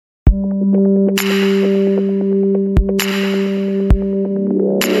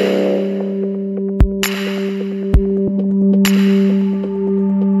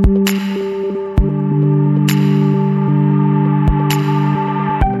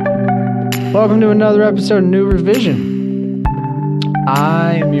Welcome to another episode of New Revision.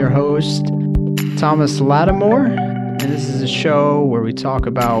 I am your host, Thomas Lattimore, and this is a show where we talk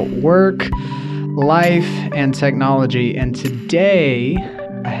about work, life, and technology. And today,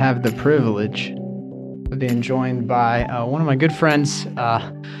 I have the privilege of being joined by one of my good friends,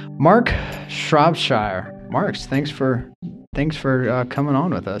 Mark Shropshire. Marks, thanks for coming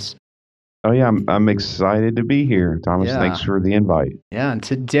on with us. Oh yeah, I'm excited to be here, Thomas. Yeah. Thanks for the invite. Yeah, and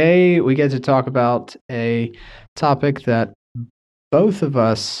today we get to talk about a topic that both of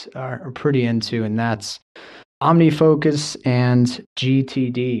us are pretty into, and that's Omnifocus and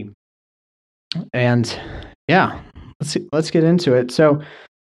GTD. And yeah, let's get into it. So,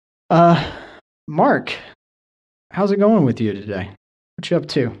 Mark, how's it going with you today? What you up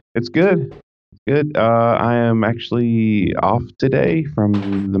to? It's good. Good. I am actually off today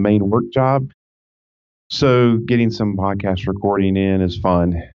from the main work job, so getting some podcast recording in is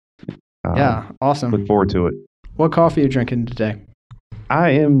fun. Yeah, awesome. Look forward to it. What coffee are you drinking today?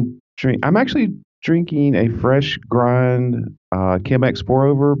 I'm actually drinking a fresh grind Chemex pour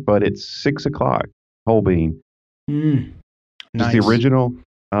over, but it's 6 o'clock whole bean. Nice. Just the original.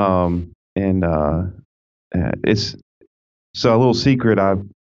 It's so a little secret.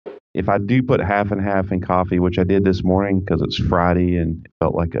 If I do put half and half in coffee, which I did this morning because it's Friday and it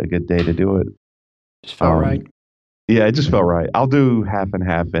felt like a good day to do it. Just felt right. Yeah, it just felt right. I'll do half and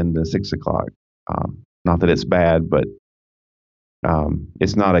half in the 6 o'clock. Not that it's bad, but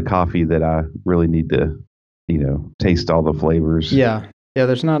it's not a coffee that I really need to, taste all the flavors. Yeah.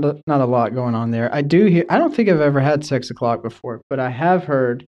 There's not a lot going on there. I don't think I've ever had 6 o'clock before, but I have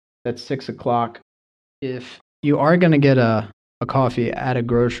heard that 6 o'clock, if you are going to get a coffee at a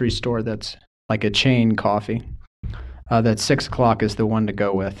grocery store that's like a chain coffee, that 6 o'clock is the one to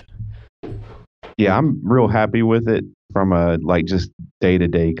go with. Yeah, I'm real happy with it from a just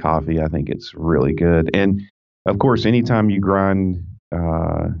day-to-day coffee. I think it's really good. And of course, anytime you grind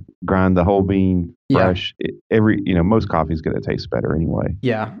the whole bean fresh, most coffee is going to taste better anyway.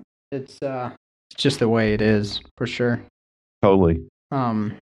 Yeah, it's just the way it is for sure. Totally.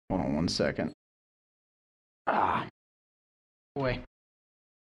 Hold on one second. Boy,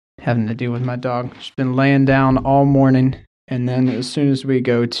 having to deal with my dog. She's been laying down all morning, and then as soon as we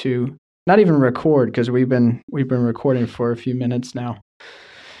go to not even record, because we've been recording for a few minutes now,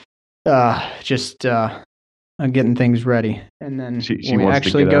 I'm getting things ready, and then she we wants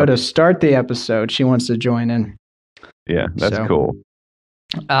actually to go to start the episode. She wants to join in. Yeah, that's cool.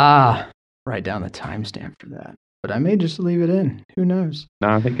 Write down the timestamp for that, but I may just leave it in. Who knows? No,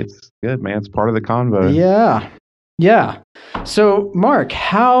 I think it's good, man. It's part of the convo. Yeah. So, Mark,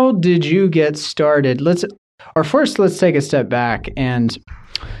 how did you get started? Let's take a step back. And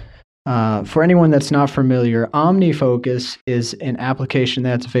for anyone that's not familiar, Omnifocus is an application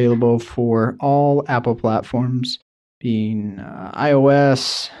that's available for all Apple platforms, being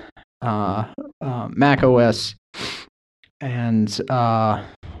iOS, Mac OS, and I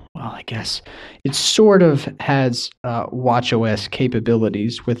guess it sort of has watchOS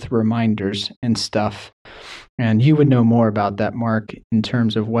capabilities with reminders and stuff. And you would know more about that, Mark, in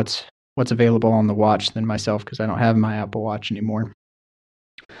terms of what's available on the watch than myself, because I don't have my Apple Watch anymore.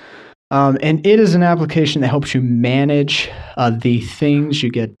 And it is an application that helps you manage the things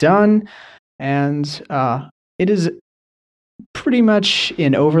you get done. And it is pretty much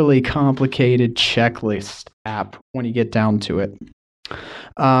an overly complicated checklist app when you get down to it.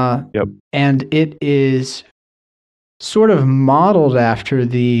 Yep. And it is sort of modeled after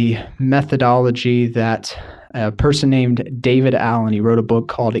the methodology that a person named David Allen, he wrote a book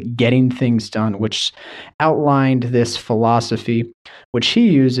called Getting Things Done, which outlined this philosophy, which he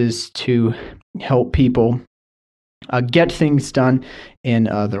uses to help people get things done in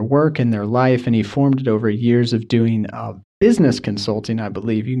their work and their life. And he formed it over years of doing business consulting, I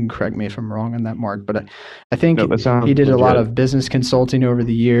believe. You can correct me if I'm wrong on that, Mark, but I think he did a lot of business consulting over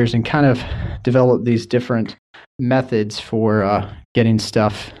the years and kind of developed these different methods for getting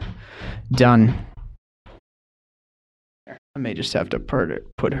stuff done. I may just have to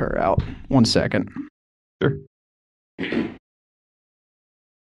put her out. 1 second. Sure.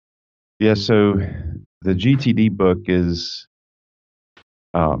 Yeah, so the GTD book is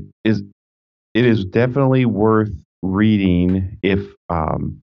definitely worth reading if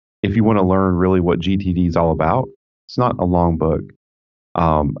you want to learn really what GTD is all about. It's not a long book.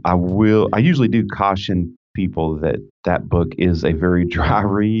 I usually do caution people that book is a very dry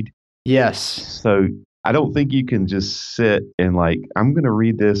read. Yes. So I don't think you can just sit and I'm going to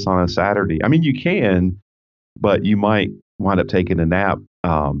read this on a Saturday. I mean, you can, but you might wind up taking a nap.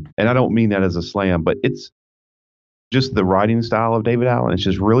 And I don't mean that as a slam, but just the writing style of David Allen. It's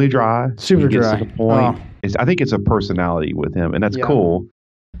just really dry. Super he gets dry. to the point. Oh, I think it's a personality with him, and that's yeah. cool.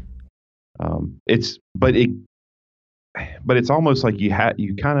 It's but it's almost like you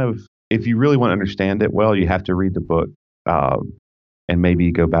kind of, if you really want to understand it well, you have to read the book, and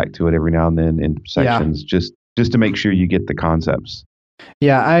maybe go back to it every now and then in sections, just to make sure you get the concepts.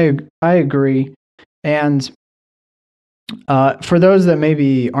 Yeah, I agree. And for those that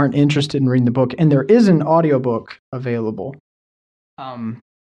maybe aren't interested in reading the book, and there is an audiobook available,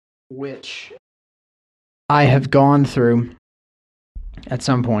 which I have gone through at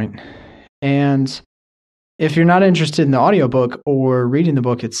some point. And if you're not interested in the audiobook or reading the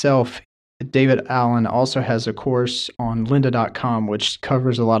book itself, David Allen also has a course on lynda.com, which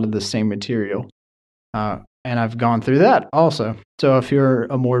covers a lot of the same material. And I've gone through that also. So if you're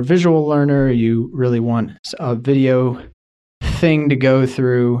a more visual learner, you really want a video thing to go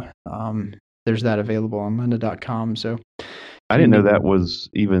through, there's that available on lynda.com. So I didn't know that was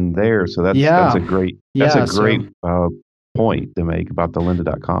even there. So that's a great point to make about the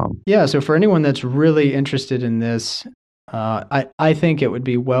lynda.com. Yeah. So for anyone that's really interested in this, I think it would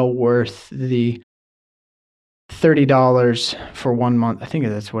be well worth the $30 for 1 month. I think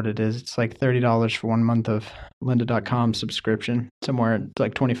that's what it is. It's like $30 for 1 month of lynda.com subscription, somewhere at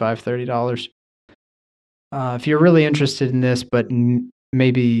like $25, $30. If you're really interested in this, but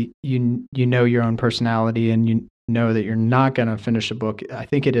maybe you know your own personality and you know that you're not going to finish a book, I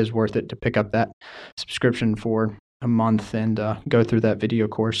think it is worth it to pick up that subscription for a month and go through that video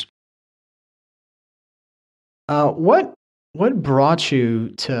course. What brought you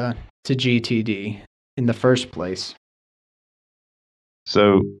to GTD in the first place?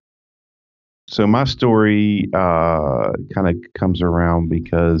 So my story kind of comes around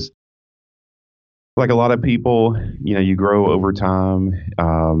because, like a lot of people, you grow over time,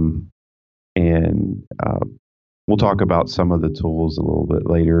 and we'll talk about some of the tools a little bit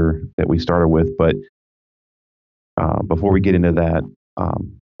later that we started with. But before we get into that,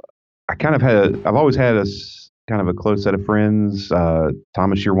 I've always had kind of a close set of friends.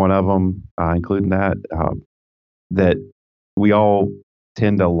 Thomas, you're one of them, including that we all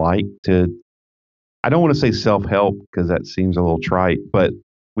tend to like to, I don't want to say self-help because that seems a little trite, but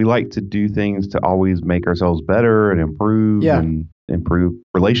we like to do things to always make ourselves better and improve and improve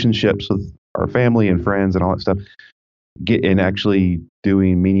relationships with our family and friends and all that stuff. And actually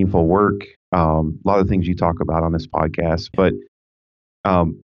doing meaningful work. A lot of things you talk about on this podcast, but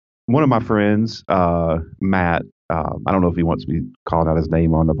one of my friends, Matt, I don't know if he wants to be called out his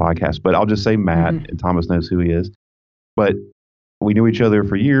name on the podcast, but I'll just say Matt, and Thomas knows who he is. But we knew each other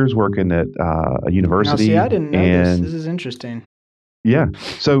for years working at a university. Now, see, I didn't know this. This is interesting. Yeah.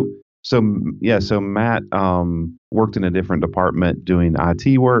 So Matt worked in a different department doing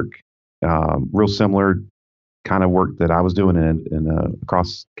IT work, real similar kind of work that I was doing in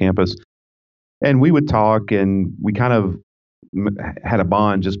across campus. And we would talk, and we kind of had a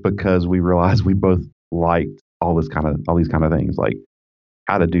bond just because we realized we both liked all these kind of things, like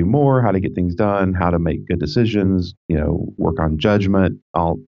how to do more, how to get things done, how to make good decisions, work on judgment,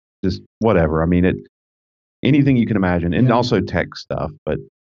 all just whatever. I mean, anything you can imagine, and also tech stuff. But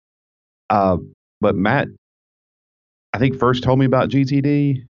Matt, I think first told me about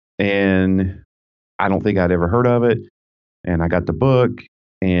GTD, and I don't think I'd ever heard of it. And I got the book,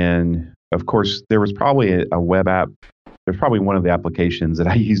 and of course, there was probably a web app. There's probably one of the applications that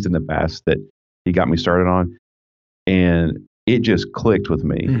I used in the past that he got me started on, and it just clicked with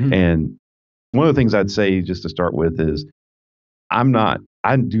me. And one of the things I'd say just to start with is I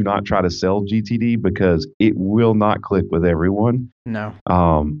do not try to sell GTD because it will not click with everyone. No.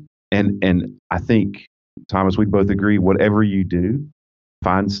 And I think, Thomas, we'd both agree, whatever you do,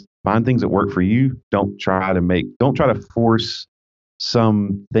 find things that work for you. Don't try to force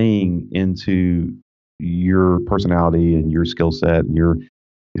something into your personality and your skill set and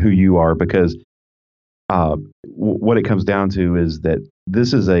who you are, because what it comes down to is that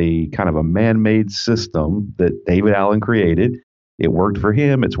this is a kind of a man-made system that David Allen created. It worked for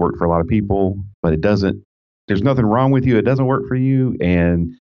him. It's worked for a lot of people, but there's nothing wrong with you. It doesn't work for you.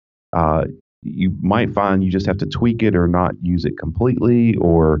 And you might find you just have to tweak it or not use it completely,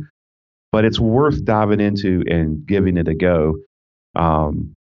 but it's worth diving into and giving it a go.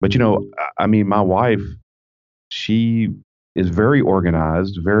 But I mean, my wife, she is very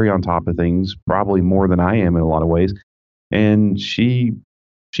organized, very on top of things, probably more than I am in a lot of ways. And she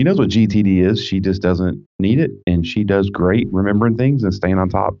knows what GTD is. She just doesn't need it. And she does great remembering things and staying on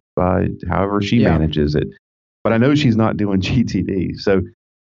top, however she manages it. But I know she's not doing GTD. So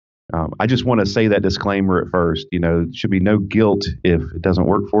I just want to say that disclaimer at first. There should be no guilt if it doesn't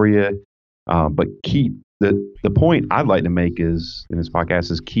work for you. But keep the point I'd like to make is in this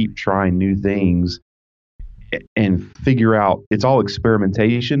podcast is keep trying new things and figure out. It's all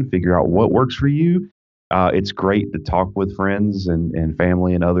experimentation. Figure out what works for you. It's great to talk with friends and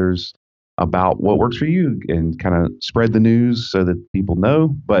family and others about what works for you and kind of spread the news so that people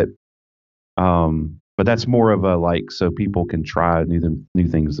know. But that's more of a like so people can try new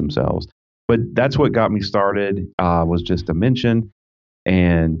things themselves. But that's what got me started. Was just a mention,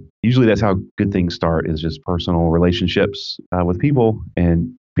 and usually that's how good things start is just personal relationships with people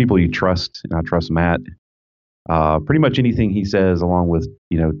and people you trust. And I trust Matt. Pretty much anything he says, along with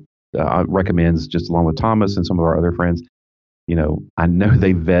recommends, just along with Thomas and some of our other friends. I know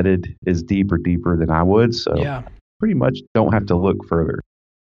they vetted is deeper than I would, so Yeah. pretty much don't have to look further.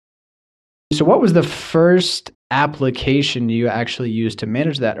 So what was the first application you actually used to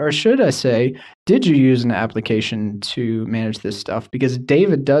manage that? Or should I say, did you use an application to manage this stuff? Because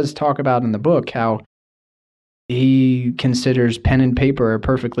David does talk about in the book how he considers pen and paper a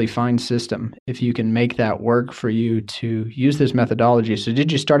perfectly fine system if you can make that work for you to use this methodology. So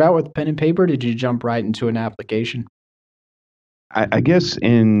did you start out with pen and paper? Did you jump right into an application? I guess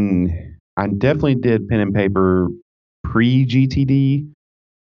I definitely did pen and paper pre GTD.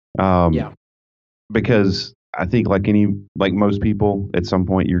 Yeah. Because I think like most people, at some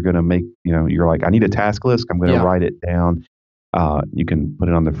point you're going to make, you're like, I need a task list. I'm going to Yeah. write it down. You can put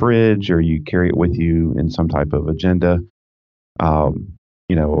it on the fridge or you carry it with you in some type of agenda,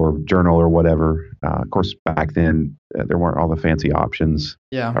 or journal or whatever. Of course, back then there weren't all the fancy options,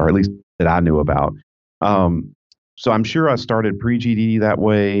 Yeah. or at least that I knew about. So I'm sure I started pre GTD that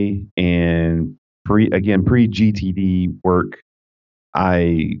way, and pre GTD work.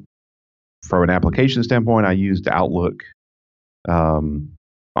 From an application standpoint, I used Outlook on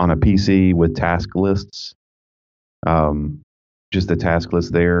a PC with task lists, just the task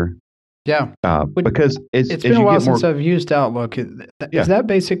list there. Yeah. Because it's been a while since I've used Outlook. Is that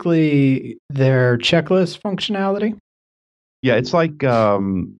basically their checklist functionality? Yeah, it's like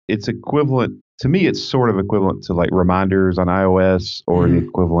it's equivalent to me. It's sort of equivalent to like reminders on iOS or the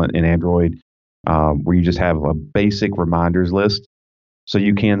equivalent in Android, where you just have a basic reminders list. So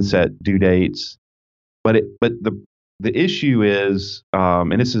you can set due dates, but the issue is,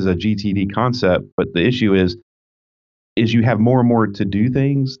 and this is a GTD concept, but the issue is you have more and more to do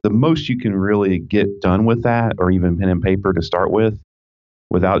things. The most you can really get done with that, or even pen and paper to start with,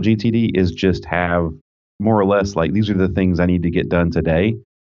 without GTD, is just have more or less like these are the things I need to get done today.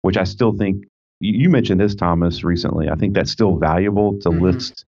 Which I still think you mentioned this, Thomas, recently. I think that's still valuable to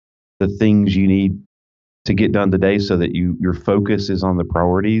list the things you need to get done today so that your focus is on the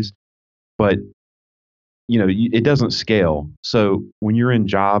priorities. But it doesn't scale. So when you're in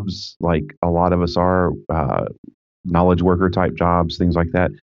jobs like a lot of us are, knowledge worker type jobs, things like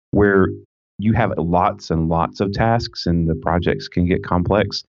that, where you have lots and lots of tasks and the projects can get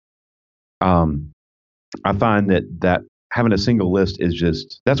complex. I find that having a single list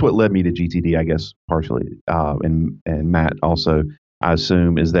that's what led me to GTD, I guess, partially. And Matt also, I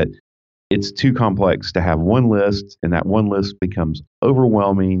assume, is that it's too complex to have one list, and that one list becomes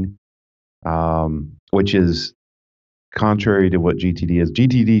overwhelming, which is contrary to what GTD is.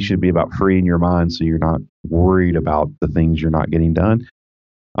 GTD should be about freeing your mind so you're not worried about the things you're not getting done.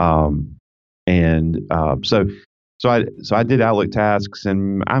 So I did Outlook tasks,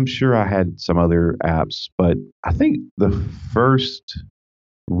 and I'm sure I had some other apps, but I think the first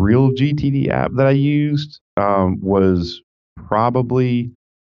real GTD app that I used was probably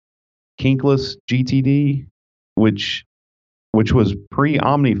Kinkless GTD, which was pre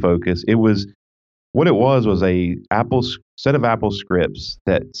Omnifocus. It was a set of Apple scripts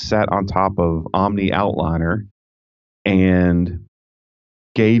that sat on top of Omni Outliner and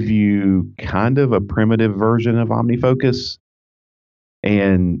gave you kind of a primitive version of OmniFocus,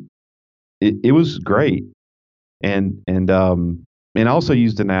 and it was great. And I also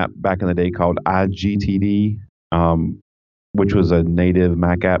used an app back in the day called iGTD, which was a native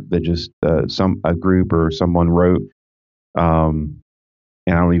Mac app that just a group or someone wrote. And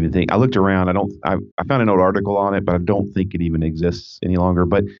I don't even think I looked around. I found an old article on it, but I don't think it even exists any longer.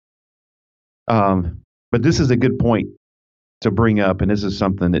 But this is a good point to bring up, and this is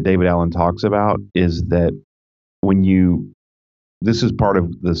something that David Allen talks about, is that this is part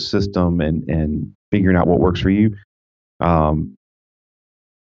of the system and figuring out what works for you.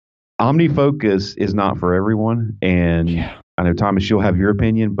 OmniFocus is not for everyone, and I know, Thomas, you'll have your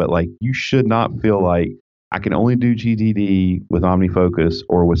opinion, but like you should not feel like I can only do GTD with OmniFocus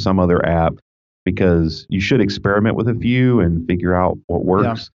or with some other app, because you should experiment with a few and figure out what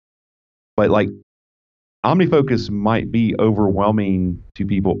works. But like OmniFocus might be overwhelming to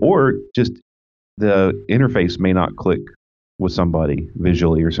people, or just the interface may not click with somebody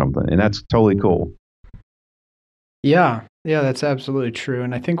visually or something, and that's totally cool. Yeah, that's absolutely true,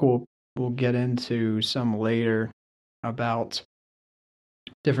 and I think we'll get into some later about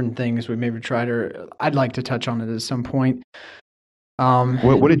different things we maybe tried, or I'd like to touch on it at some point.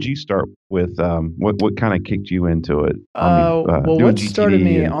 What did you start with? What kind of kicked you into it? Well, Doing what started GTD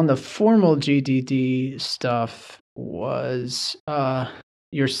me and on the formal GTD stuff was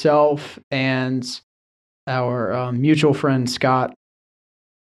yourself and our mutual friend Scott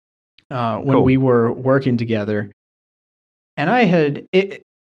when cool. we were working together. And I had it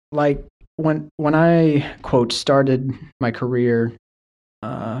like when I quote started my career,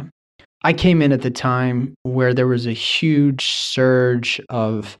 I came in at the time where there was a huge surge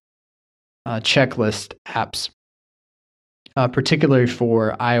of checklist apps, particularly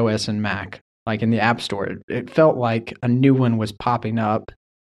for iOS and Mac. Like in the App Store, it felt like a new one was popping up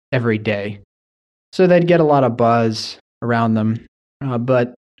every day. So they'd get a lot of buzz around them.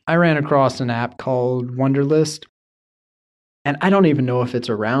 But I ran across an app called Wunderlist, and I don't even know if it's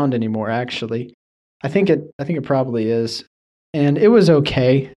around anymore. Actually, I think it probably is, and it was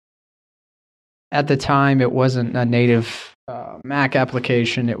okay. At the time, it wasn't a native Mac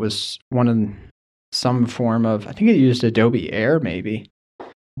application. It was one in some form of, I think it used Adobe Air, maybe.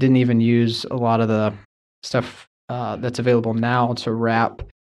 Didn't even use a lot of the stuff that's available now to wrap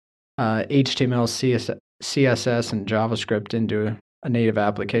HTML, CSS, and JavaScript into a native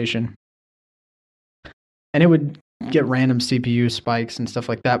application. And it would get random CPU spikes and stuff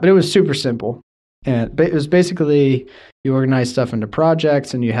like that, but it was super simple. And it was basically you organize stuff into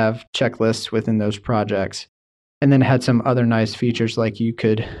projects and you have checklists within those projects. And then it had some other nice features like you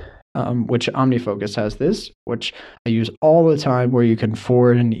could, which Omnifocus has this, which I use all the time, where you can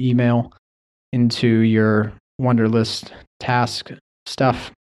forward an email into your Wunderlist task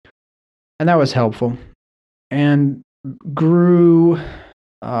stuff. And that was helpful. And grew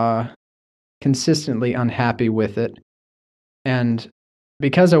consistently unhappy with it. And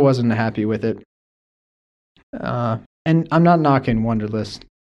because I wasn't happy with it, and I'm not knocking Wunderlist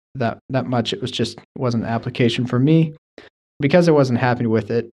that much. It wasn't an application for me. Because I wasn't happy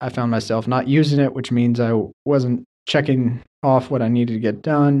with it, I found myself not using it, which means I wasn't checking off what I needed to get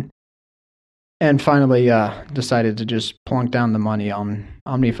done. And finally decided to just plunk down the money on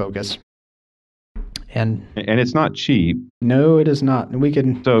Omnifocus. And it's not cheap. No, it is not. And we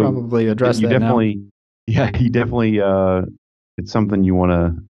can probably address that definitely, now. Yeah, you definitely, it's something you want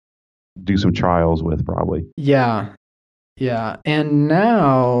to do some trials with, probably. Yeah. And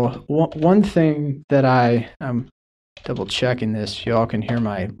now, one thing that I'm double checking this, y'all can hear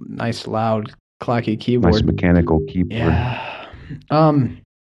my nice, loud, clacky keyboard. Nice mechanical keyboard. Yeah. On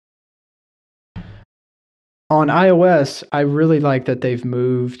iOS, I really like that they've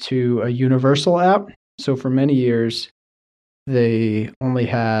moved to a universal app. So for many years, they only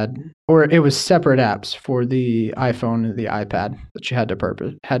had, or it was separate apps for the iPhone and the iPad that you had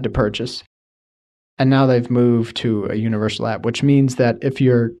to purchase. And now they've moved to a universal app, which means that if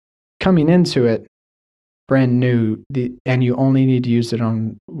you're coming into it brand new and you only need to use it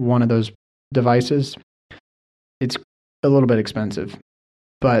on one of those devices, it's a little bit expensive.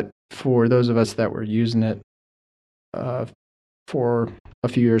 But for those of us that were using it for a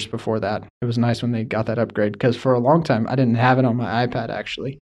few years before that, it was nice when they got that upgrade, because for a long time I didn't have it on my iPad,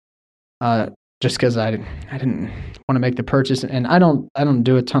 actually, just because I didn't want to make the purchase. And I don't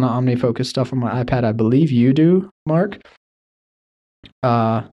do a ton of OmniFocus stuff on my iPad. I believe you do, Mark.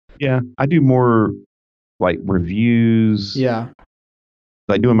 Yeah, I do more like reviews. Yeah,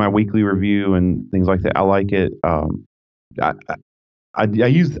 like doing my weekly review and things like that. I like it. I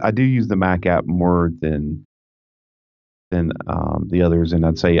do use the Mac app more than the others, and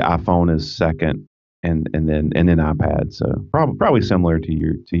I'd say iPhone is second, and then iPad. So probably similar to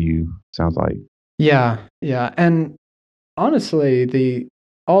you. Sounds like. Yeah, and honestly,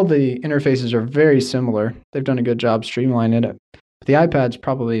 all the interfaces are very similar. They've done a good job streamlining it. The iPad's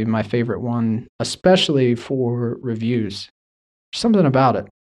probably my favorite one, especially for reviews. There's something about it,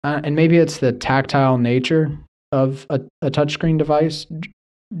 and maybe it's the tactile nature of a touchscreen device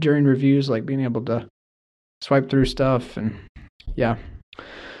during reviews, like being able to swipe through stuff, and yeah.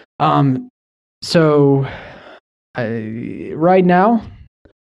 So right now,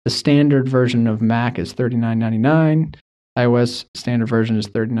 the standard version of Mac is $39.99. iOS standard version is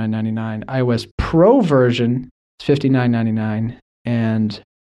 $39.99. iOS Pro version is $59.99, and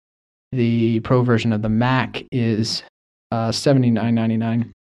the Pro version of the Mac is $79.99.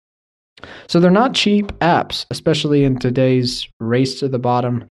 So they're not cheap apps, especially in today's race to the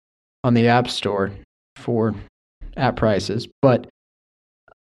bottom on the App Store for app prices. But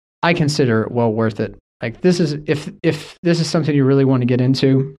I consider it well worth it. Like this is if this is something you really want to get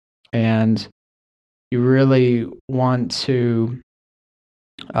into, and you really want to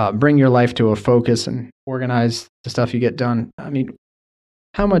bring your life to a focus and organize the stuff you get done. I mean,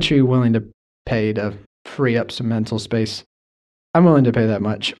 how much are you willing to pay to free up some mental space? I'm willing to pay that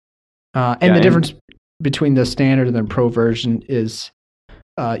much. And the difference between the standard and the pro version is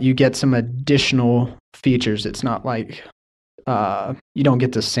you get some additional features. It's not like you don't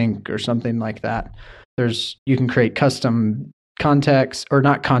get to sync or something like that. You can create custom views,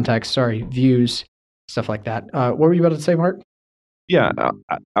 stuff like that. What were you about to say, Mark? Yeah,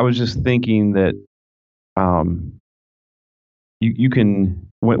 I was just thinking that you can,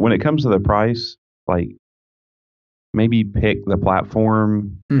 when it comes to the price, like maybe pick the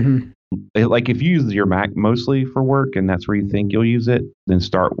platform. Mm-hmm. Like if you use your Mac mostly for work and that's where you think you'll use it, then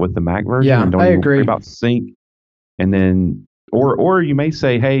start with the Mac version. Yeah, and don't I even agree. worry about sync. And then, or you may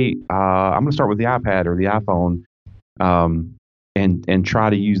say, hey, I'm going to start with the iPad or the iPhone, and try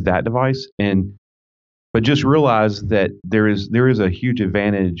to use that device. But just realize that there is a huge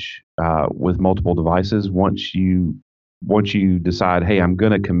advantage with multiple devices once you decide, hey, I'm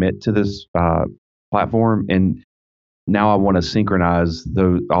going to commit to this platform, and now I want to synchronize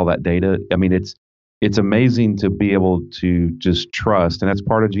all that data. I mean, it's amazing to be able to just trust, and that's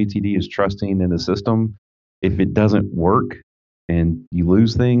part of GTD is trusting in the system. If it doesn't work and you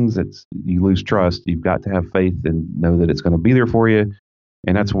lose things, you lose trust. You've got to have faith and know that it's going to be there for you,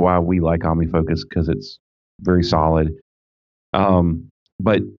 and that's why we like Omnifocus, because it's very solid.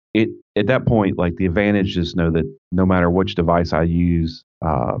 But at that point, like the advantage is know that no matter which device I use,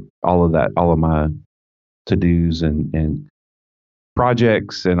 all of my to-dos and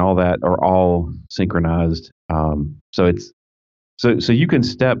projects and all that are all synchronized. So you can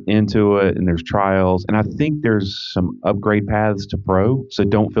step into it, and there's trials, and I think there's some upgrade paths to Pro. So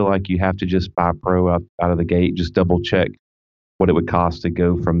don't feel like you have to just buy Pro out of the gate. Just double check what it would cost to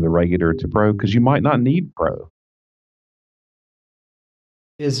go from the regular to Pro, because you might not need Pro.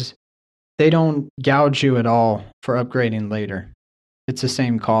 They don't gouge you at all for upgrading later. It's the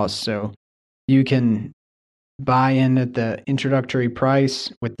same cost, so you can buy in at the introductory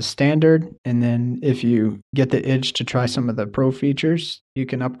price with the standard, and then if you get the itch to try some of the pro features, you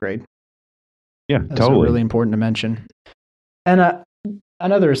can upgrade. Yeah, That's totally. really important to mention. And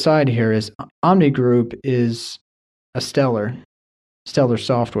another aside here is Omni Group is a stellar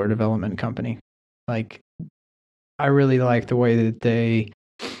software development company. Like, I really like the way that they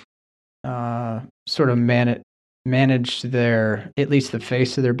sort of manage at least the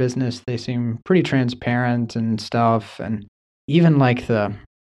face of their business. They seem pretty transparent and stuff. And even like I'm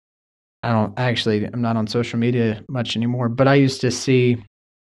not on social media much anymore, but I used to see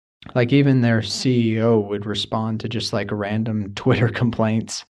like even their CEO would respond to just like random Twitter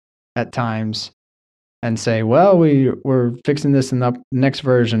complaints at times and say, well, we're fixing this in the next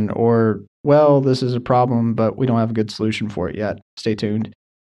version, or, well, this is a problem, but we don't have a good solution for it yet. Stay tuned.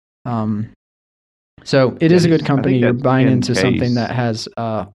 So it is a good company. You're buying into something that has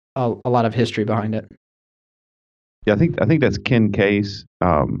a lot of history behind it. Yeah, I think that's Ken Case.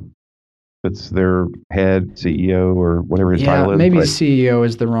 That's their head CEO or whatever his title is. Maybe CEO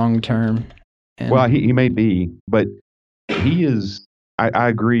is the wrong term. Well, he may be, but he is. I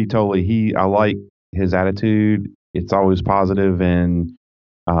agree totally. I like his attitude. It's always positive, and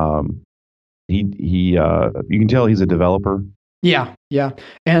you can tell he's a developer. Yeah,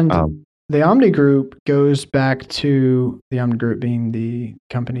 and the Omni Group goes back to the Omni Group being the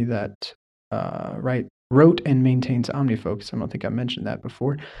company that wrote and maintains OmniFocus. I don't think I mentioned that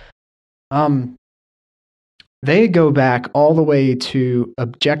before. They go back all the way to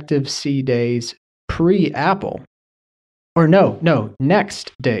Objective-C days pre-Apple. Or no,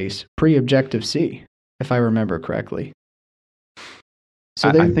 Next days pre-Objective-C, if I remember correctly. So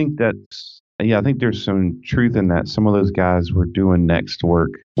I think I think there's some truth in that. Some of those guys were doing Next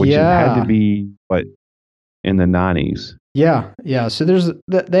work, which had to be in the 90s. Yeah. So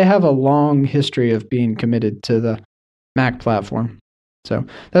they have a long history of being committed to the Mac platform. So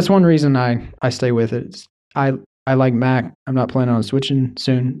that's one reason I stay with it. I like Mac. I'm not planning on switching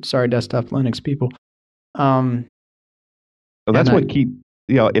soon. Sorry, desktop Linux people. So that's what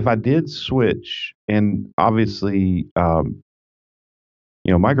if I did switch, and obviously,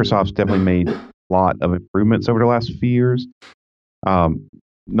 Microsoft's definitely made a lot of improvements over the last few years.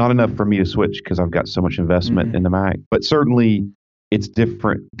 Not enough for me to switch because I've got so much investment in the Mac, but certainly it's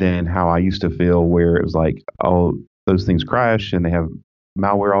different than how I used to feel, where it was like, oh, those things crash and they have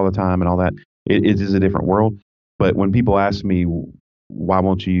malware all the time and all that. It is a different world. But when people ask me, why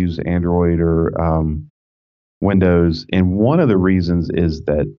won't you use Android or Windows? And one of the reasons is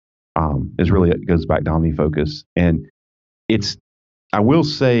that It goes back to Omnifocus. And I will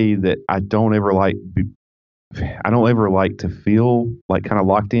say that I don't ever like to feel like kind of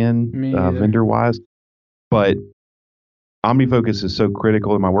locked in Me either. vendor wise, but OmniFocus is so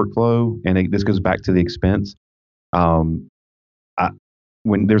critical in my workflow, and this goes back to the expense. Um, I,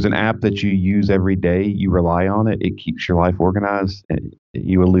 when there's an app that you use every day, you rely on it. It keeps your life organized. And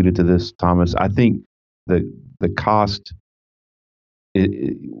you alluded to this, Thomas. I think the cost,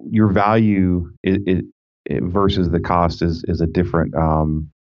 your value, versus the cost is a different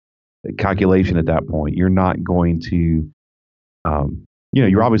calculation at that point. You're not going to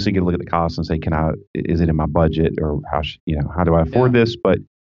you're obviously going to look at the cost and say, is it in my budget, or how do I afford this? But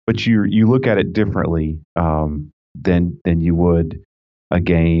you look at it differently than you would a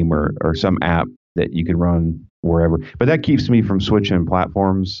game or some app that you could run wherever. But that keeps me from switching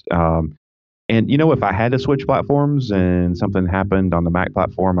platforms. And if I had to switch platforms and something happened on the Mac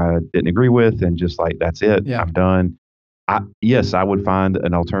platform I didn't agree with, and just like, that's it, I'm done. Yes, I would find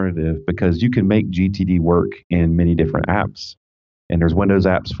an alternative, because you can make GTD work in many different apps. And there's Windows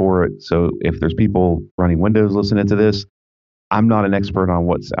apps for it. So if there's people running Windows listening to this, I'm not an expert on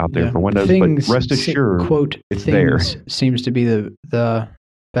what's out there for Windows, but rest assured, quote, it's things there. Seems to be the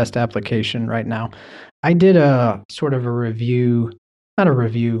best application right now. I did a sort of a review, not a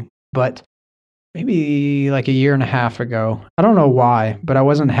review, but maybe like a year and a half ago. I don't know why, but I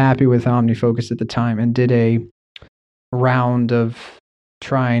wasn't happy with OmniFocus at the time, and did a round of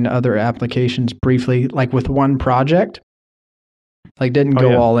trying other applications briefly, like with one project. Like, didn't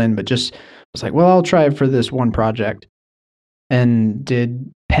go all in, but just was like, well, I'll try it for this one project. And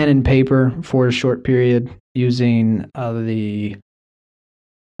did pen and paper for a short period using a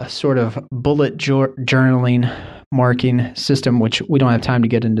sort of bullet journaling marking system, which we don't have time to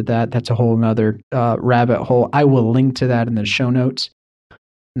get into that. That's a whole nother rabbit hole. I will link to that in the show notes.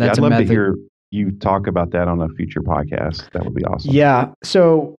 I'd love to hear you talk about that on a future podcast. That would be awesome. Yeah.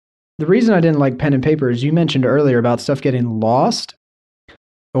 So the reason I didn't like pen and paper is you mentioned earlier about stuff getting lost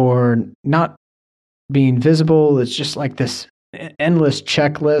or not being visible. It's just like this endless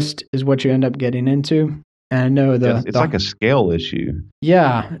checklist is what you end up getting into. And I know it's like a scale issue.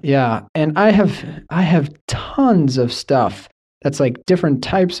 Yeah. And I have tons of stuff that's like different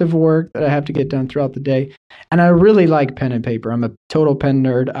types of work that I have to get done throughout the day. And I really like pen and paper. I'm a total pen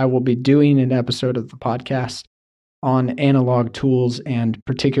nerd. I will be doing an episode of the podcast on analog tools, and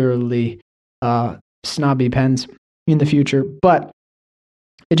particularly snobby pens in the future. But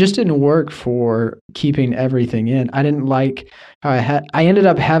it just didn't work for keeping everything in. I didn't like how I ended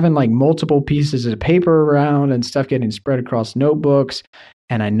up having like multiple pieces of paper around and stuff getting spread across notebooks.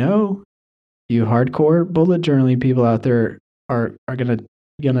 And I know you hardcore bullet journaling people out there are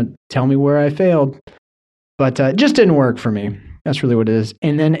gonna tell me where I failed, but it just didn't work for me. That's really what it is.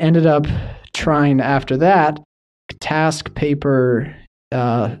 And then ended up trying after that task paper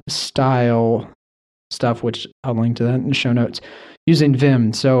style stuff, which I'll link to that in the show notes, using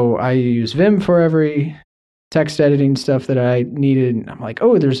Vim. So I use Vim for every text editing stuff that I needed. And I'm like,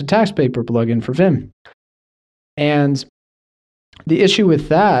 oh, there's a task paper plugin for Vim. And the issue with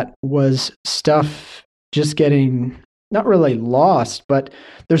that was stuff just getting not really lost, but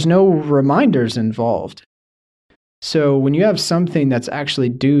there's no reminders involved. So when you have something that's actually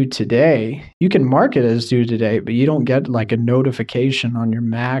due today, you can mark it as due today, but you don't get like a notification on your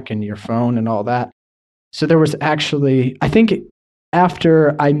Mac and your phone and all that. So there was actually, I think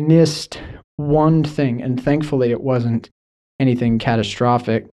after I missed one thing, and thankfully it wasn't anything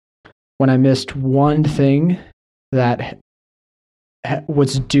catastrophic, when I missed one thing that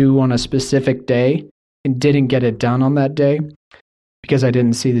was due on a specific day and didn't get it done on that day because I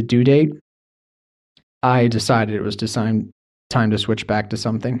didn't see the due date, I decided it was time to switch back to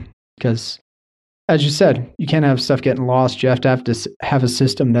something. Because, as you said, you can't have stuff getting lost. You have to have a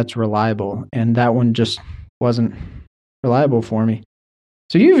system that's reliable, and that one just wasn't reliable for me.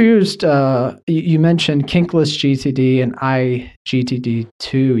 So you've used, you mentioned Kinkless GTD and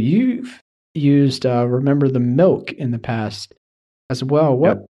iGTD2. You've used Remember the Milk in the past as well.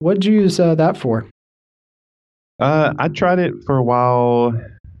 What did you use that for? I tried it for a while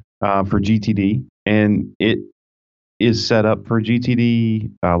for GTD, and it is set up for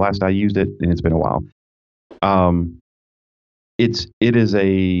GTD. Last I used it, and it's been a while.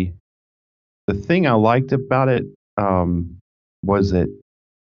 The thing I liked about it was that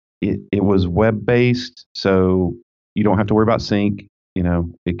it was web based, so you don't have to worry about sync.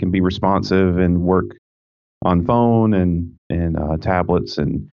 It can be responsive and work on phone and tablets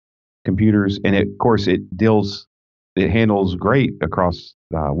and computers, and of course it handles great across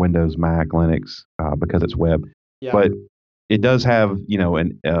Windows, Mac, Linux because it's web. Yeah. But it does have,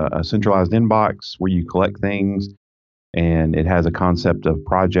 a centralized inbox where you collect things, and it has a concept of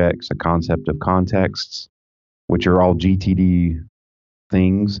projects, a concept of contexts, which are all GTD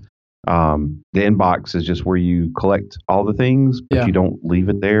things. The inbox is just where you collect all the things, but Yeah. you don't leave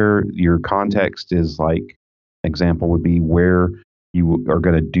it there. Your context is like, example would be where you are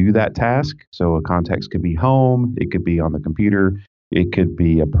going to do that task. So a context could be home, it could be on the computer, it could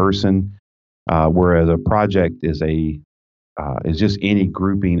be a person. Whereas a project is just any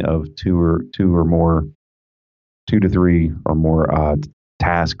grouping of two to three or more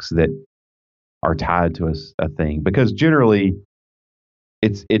tasks that are tied to a thing. Because generally,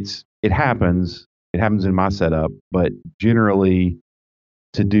 it happens. It happens in my setup, but generally,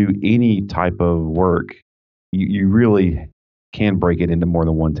 to do any type of work, you really can break it into more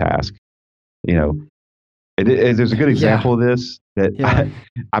than one task. You know, there's a good example of this that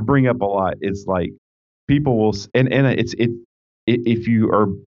I bring up a lot. It's like people will, and if you are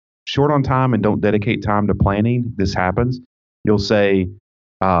short on time and don't dedicate time to planning, this happens. You'll say,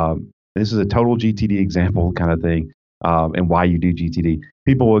 this is a total GTD example kind of thing, and why you do GTD.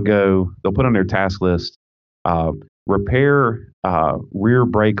 People will go, they'll put on their task list, repair rear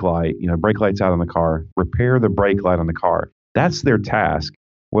brake light, brake light's out on the car, repair the brake light on the car. That's their task.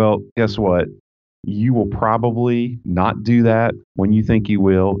 Well, guess what? You will probably not do that when you think you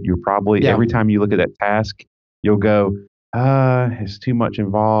will. You're probably, every time you look at that task, you'll go, it's too much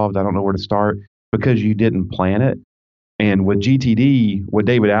involved. I don't know where to start, because you didn't plan it. And with GTD, what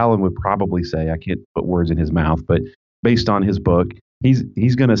David Allen would probably say, I can't put words in his mouth, but based on his book,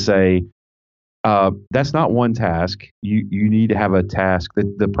 he's going to say, that's not one task. You need to have a task.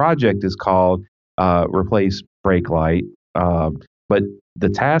 The project is called replace brake light, but the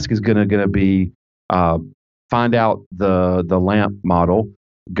task is going to be find out the lamp model,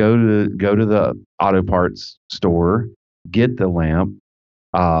 go to the auto parts store, get the lamp,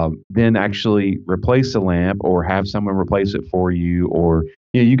 then actually replace the lamp or have someone replace it for you, or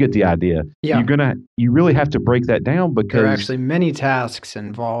you get the idea. Yeah. You really have to break that down, because there are actually many tasks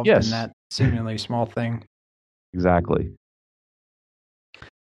involved in that seemingly small thing. Exactly.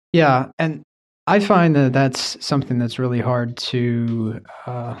 Yeah, and I find that that's something that's really hard to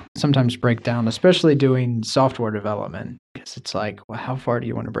sometimes break down, especially doing software development, because it's like, well, how far do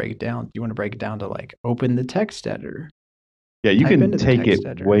you want to break it down? Do you want to break it down to like open the text editor? Yeah, you can take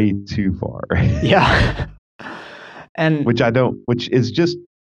it way too far. Yeah. And which is just,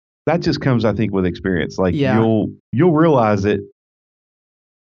 that just comes, I think, with experience. Like you'll realize that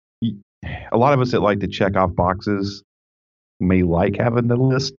a lot of us that like to check off boxes may like having the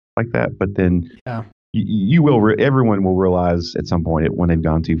list like that, but then everyone will realize at some point when they've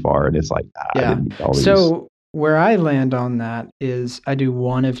gone too far, and it's like, I didn't need all these. So where I land on that is I do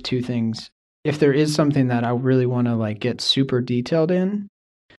one of two things. If there is something that I really want to like get super detailed in,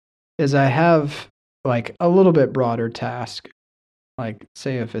 is I have like a little bit broader task. Like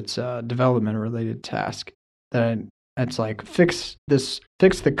say if it's a development related task, it's like fix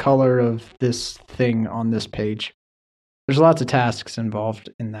the color of this thing on this page. There's lots of tasks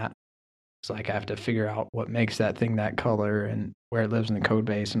involved in that. It's like I have to figure out what makes that thing that color and where it lives in the code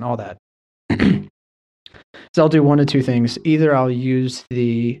base and all that. So I'll do one of two things. Either I'll use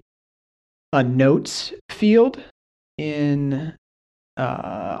a notes field in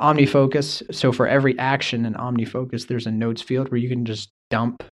Omnifocus. So for every action in Omnifocus, there's a notes field where you can just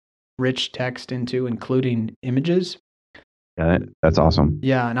dump rich text into, including images. Yeah, that's awesome.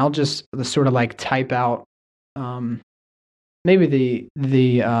 Yeah, and I'll just sort of like type out maybe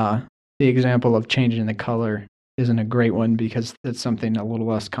the example of changing the color isn't a great one because it's something a little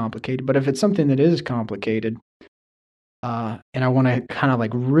less complicated. But if it's something that is complicated, and I want to kind of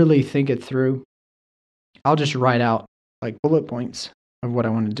like really think it through, I'll just write out like bullet points of what I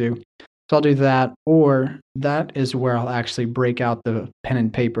want to do. So I'll do that, or that is where I'll actually break out the pen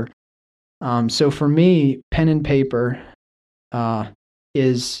and paper. So for me, pen and paper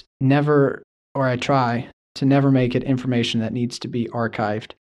is never, or I try to never make it information that needs to be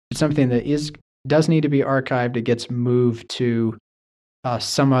archived. It's something that does need to be archived. It gets moved to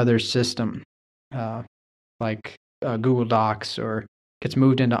some other system, like Google Docs, or gets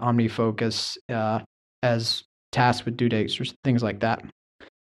moved into OmniFocus as tasks with due dates or things like that.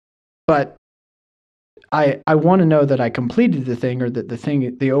 But I want to know that I completed the thing, or that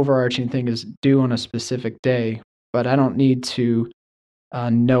the overarching thing is due on a specific day, but I don't need to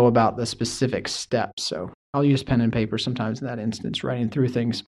know about the specific steps. So I'll use pen and paper sometimes in that instance, writing through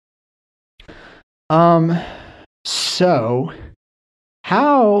things. So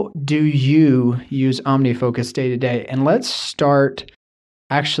how do you use OmniFocus day to day? And let's start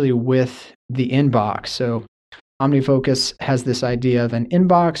actually with the inbox. So OmniFocus has this idea of an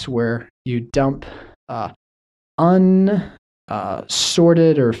inbox where you dump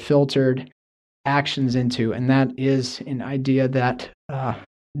unsorted or filtered actions into, and that is an idea that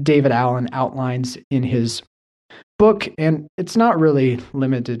David Allen outlines in his book, and it's not really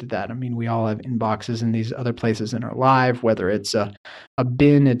limited to that. I mean, we all have inboxes in these other places in our life, whether it's a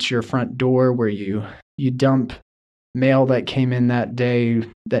bin at your front door where you dump mail that came in that day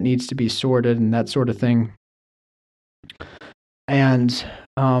that needs to be sorted and that sort of thing. And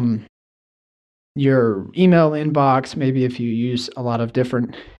your email inbox, maybe if you use a lot of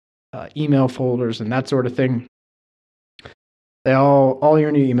different email folders and that sort of thing, all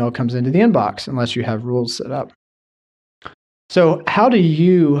your new email comes into the inbox unless you have rules set up. So how do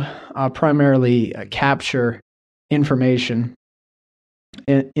you primarily capture information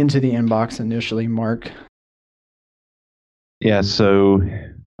into the inbox initially, Mark? Yeah, so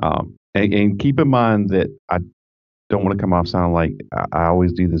and keep in mind that I don't want to come off sounding like I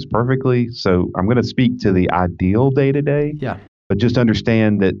always do this perfectly. So I'm going to speak to the ideal day to day. Yeah. But just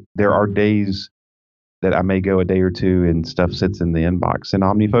understand that there are days that I may go a day or two and stuff sits in the inbox in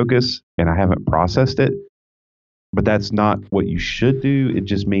OmniFocus and I haven't processed it. But that's not what you should do. It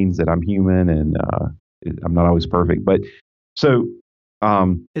just means that I'm human and I'm not always perfect. But so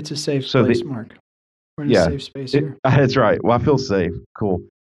it's a safe place, Mark. We're in a safe space here. That's right. Well, I feel safe. Cool.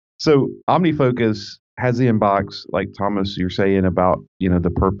 So OmniFocus has the inbox, like Thomas, you're saying about,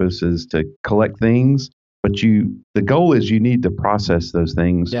 the purpose is to collect things, but the goal is you need to process those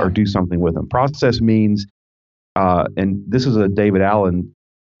things or do something with them. Process means, and this is a David Allen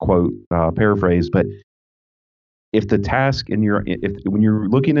quote, paraphrase, but if the task when you're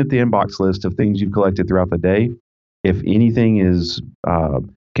looking at the inbox list of things you've collected throughout the day, if anything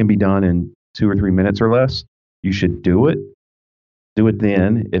can be done in 2 or 3 minutes or less, you should do it. Do it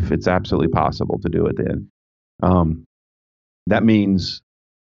then if it's absolutely possible to do it then. That means,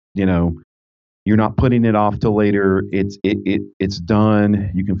 you're not putting it off till later. It's done.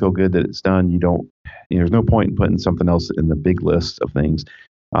 You can feel good that it's done. There's no point in putting something else in the big list of things.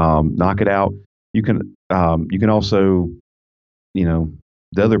 Knock it out. You can also, the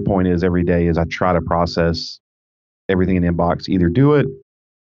other point is every day is I try to process everything in the inbox, either do it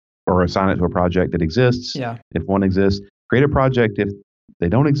or assign it to a project that exists. Yeah. If one exists, create a project if they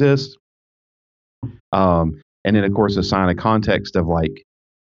don't exist. And then of course assign a context of like,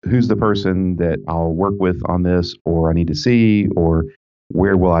 who's the person that I'll work with on this, or I need to see, or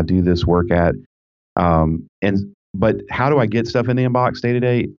where will I do this work at? But how do I get stuff in the inbox day to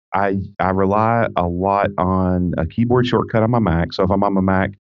day? I rely a lot on a keyboard shortcut on my Mac. So if I'm on my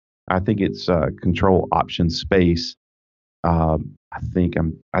Mac, I think it's Control Option Space. I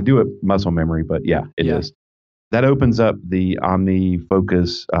do it muscle memory, but yeah, it is. That opens up the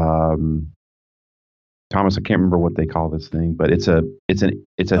OmniFocus. Thomas, I can't remember what they call this thing, but it's a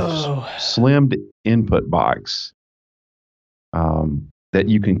slimmed input box that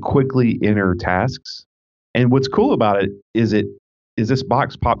you can quickly enter tasks. And what's cool about it is this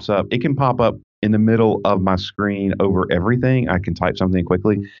box pops up. It can pop up in the middle of my screen over everything. I can type something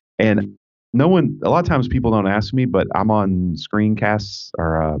quickly, and a lot of times people don't ask me, but I'm on screencasts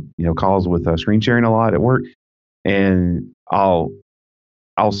or calls with screen sharing a lot at work, and I'll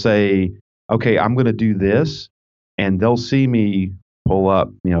say, okay, I'm going to do this, and they'll see me pull up.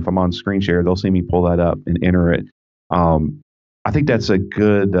 If I'm on screen share, they'll see me pull that up and enter it. I think that's a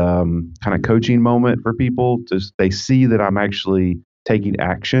good kind of coaching moment for people. They see that I'm actually taking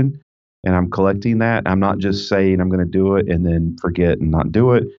action and I'm collecting that. I'm not just saying I'm going to do it and then forget and not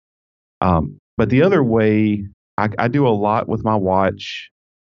do it. But the other way, I do a lot with my watch,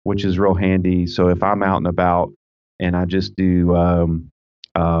 which is real handy. So if I'm out and about and I just do,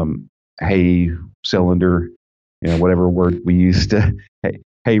 hey, cylinder, whatever word we use to,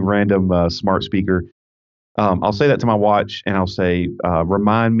 hey, random smart speaker. I'll say that to my watch, and I'll say,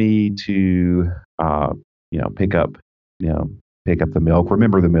 remind me to, pick up the milk.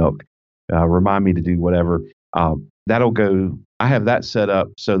 Remember the milk. Remind me to do whatever. That'll go. I have that set up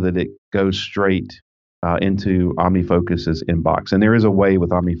so that it goes straight into OmniFocus's inbox. And there is a way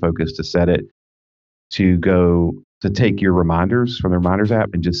with OmniFocus to set it to take your reminders from the Reminders app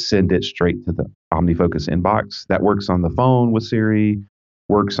and just send it straight to the OmniFocus inbox. That works on the phone with Siri.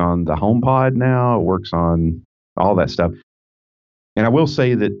 Works on the HomePod now, works on all that stuff. And I will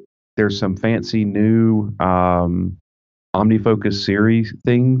say that there's some fancy new OmniFocus Siri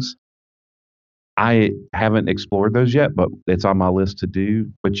things. I haven't explored those yet, but it's on my list to do.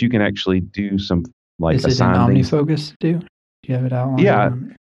 But you can actually do some Is it an OmniFocus do? Do you have it outlined? Yeah.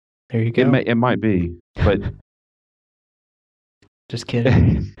 There you go. It might be, but Just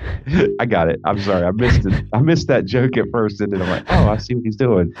kidding. I got it. I'm sorry. I missed it. I missed that joke at first, and then I'm like, oh, I see what he's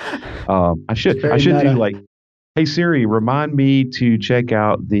doing. I should Very do meta. like, hey Siri, remind me to check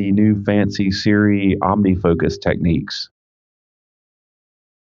out the new fancy Siri Omnifocus techniques.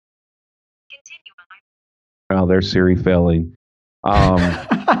 Oh, there's Siri failing, which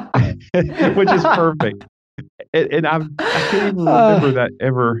is perfect. And I can't even remember that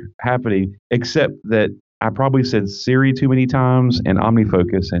ever happening, except that I probably said Siri too many times and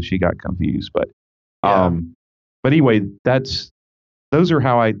OmniFocus, and she got confused. Yeah. But anyway, that's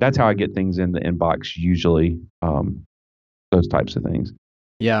how I get things in the inbox usually. Those types of things.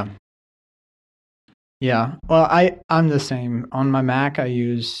 Yeah. Yeah. Well, I'm the same. On my Mac, I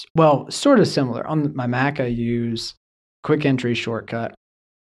use, well, sort of similar. On my Mac, I use quick entry shortcut.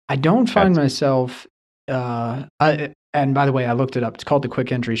 I don't find myself, and by the way, I looked it up. It's called the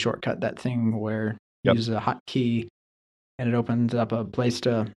quick entry shortcut, that thing where you use a hotkey and it opens up a place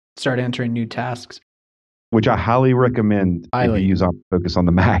to start entering new tasks. Which I highly recommend if you use OmniFocus on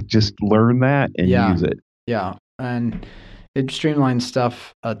the Mac. Just learn that and use it. Yeah. And it streamlines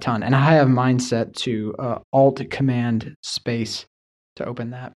stuff a ton. And I have mine set to Alt-Command-Space to open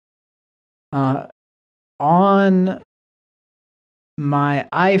that. On my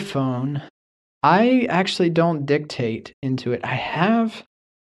iPhone, I actually don't dictate into it. I have,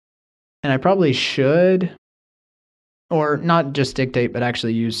 and I probably should, or not just dictate, but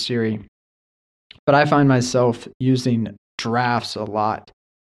actually use Siri. But I find myself using drafts a lot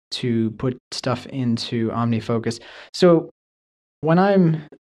to put stuff into OmniFocus. So when I'm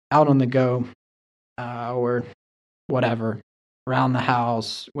out on the go or whatever, around the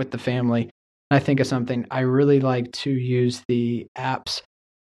house with the family, I think of something, I really like to use the app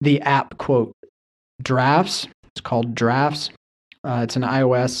quote, Drafts. It's called Drafts. It's an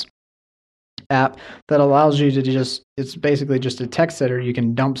iOS app that allows you to it's basically just a text editor you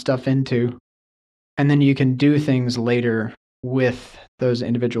can dump stuff into, and then you can do things later with those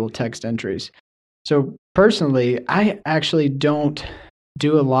individual text entries. So personally, I actually don't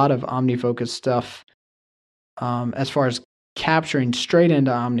do a lot of OmniFocus stuff as far as capturing straight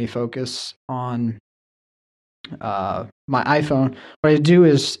into OmniFocus on my iPhone. What I do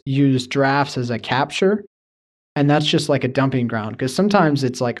is use drafts as a capture, and that's just like a dumping ground, because sometimes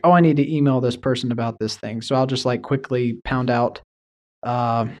it's like, oh, I need to email this person about this thing. So I'll just like quickly pound out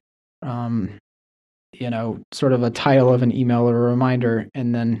sort of a title of an email or a reminder,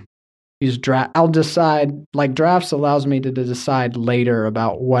 and then use draft. I'll decide, like drafts allows me to decide later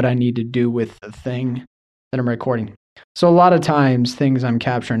about what I need to do with the thing that I'm recording. So a lot of times things I'm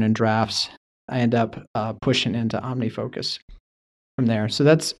capturing in drafts, I end up pushing into OmniFocus from there. So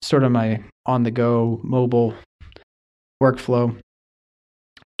that's sort of my on-the-go mobile workflow,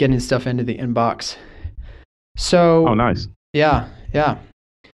 getting stuff into the inbox. So, oh, nice. Yeah.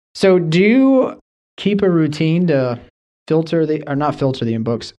 So do you keep a routine to not filter the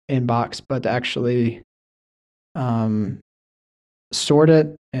inbox, but to actually sort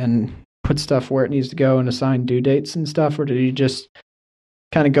it and put stuff where it needs to go and assign due dates and stuff? Or do you just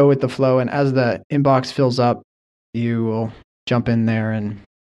kind of go with the flow, and as the inbox fills up, you will jump in there and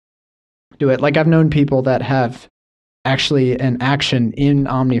do it? Like, I've known people that have actually an action in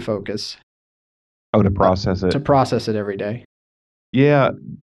OmniFocus. Oh, to process it. To process it every day. Yeah,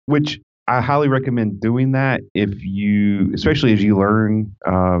 which I highly recommend doing that especially as you learn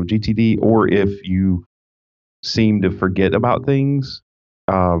GTD, or if you seem to forget about things,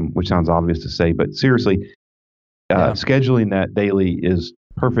 which sounds obvious to say, but seriously, scheduling that daily is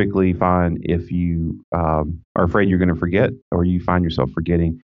perfectly fine if you are afraid you're going to forget, or you find yourself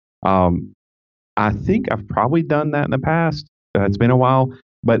forgetting. I think I've probably done that in the past. It's been a while,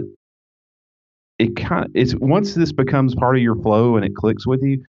 but it's once this becomes part of your flow and it clicks with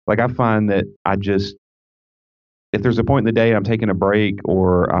you, like I find that if there's a point in the day I'm taking a break,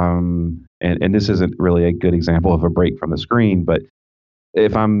 or and this isn't really a good example of a break from the screen, but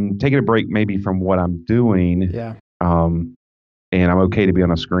if I'm taking a break maybe from what I'm doing, and I'm okay to be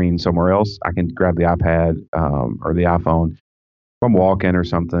on a screen somewhere else, I can grab the iPad or the iPhone if I'm walking or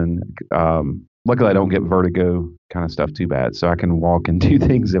something. Luckily, I don't get vertigo kind of stuff too bad, so I can walk and do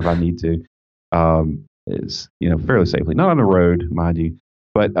things if I need to. Is fairly safely, not on the road, mind you,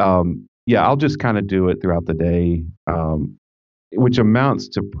 but I'll just kind of do it throughout the day, which amounts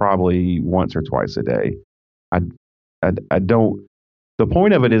to probably once or twice a day. I don't. The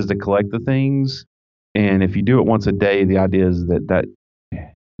point of it is to collect the things, and if you do it once a day, the idea is that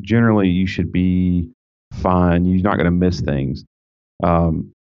generally you should be fine. You're not going to miss things.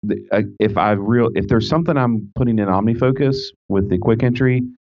 If there's something I'm putting in OmniFocus with the quick entry,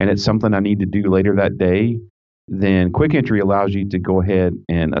 and it's something I need to do later that day, then Quick Entry allows you to go ahead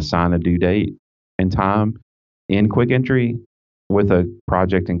and assign a due date and time in Quick Entry with a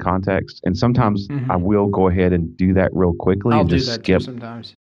project in context. And sometimes I Mm-hmm. will go ahead and do that real quickly I'll and do just that too skip.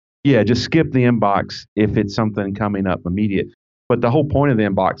 sometimes. Yeah, just skip the inbox if it's something coming up immediate. But the whole point of the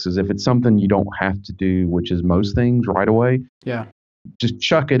inbox is if it's something you don't have to do, which is most things right away, Yeah. just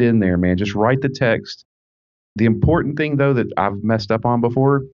chuck it in there, man. Just write the text. The important thing, though, that I've messed up on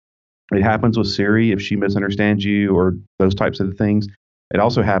before, it happens with Siri if she misunderstands you or those types of things. It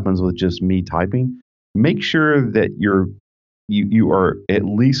also happens with just me typing. Make sure that you are at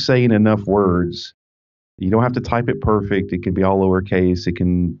least saying enough words. You don't have to type it perfect. It can be all lowercase. It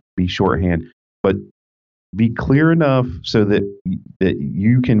can be shorthand, but be clear enough so that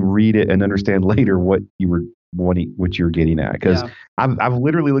you can read it and understand later what you were what you're getting at. Because Yeah. I've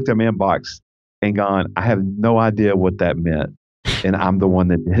literally looked at my inbox and gone, I have no idea what that meant, and I'm the one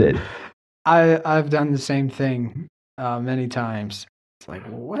that did it. I've done the same thing many times. It's like,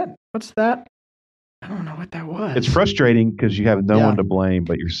 what's that? I don't know what that It's was. frustrating because you have no Yeah. one to blame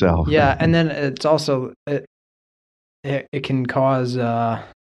but yourself. Yeah, and then it's also it can cause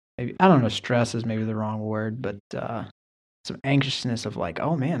maybe, I don't know, stress is maybe the wrong word, but some anxiousness of like,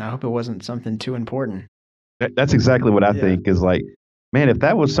 oh man, I hope it wasn't something too important. That's exactly what I Yeah. think. Is like, man, if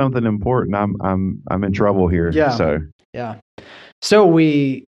that was something important, I'm in trouble here. Yeah. So Yeah. So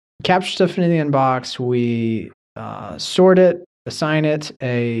we capture stuff in the inbox, we sort it, assign it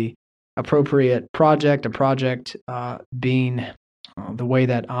a appropriate project, a project being the way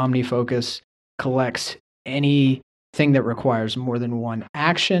that OmniFocus collects anything that requires more than one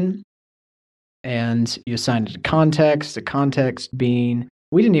action, and you assign it to context, the context being,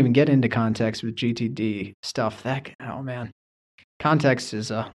 we didn't even get into context with GTD stuff. Oh man, context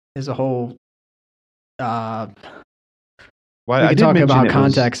is a whole, uh, well, we I could did talk mention about it was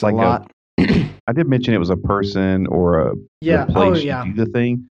context a like a lot. I did mention it was a person or the Yeah. Oh, place to yeah. do the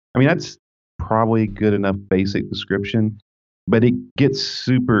thing. I mean, that's probably good enough basic description, but it gets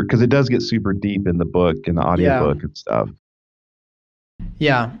super because it does get super deep in the book and the Yeah. audiobook and stuff.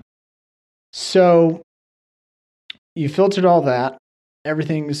 Yeah. So you filtered all that.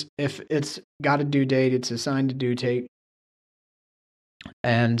 Everything's, if it's got a due date, it's assigned a due date,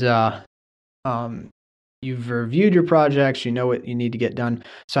 and um, you've reviewed your projects. You know what you need to get done.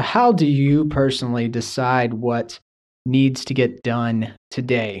 So how do you personally decide what needs to get done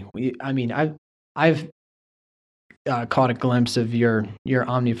today? I mean, I've caught a glimpse of your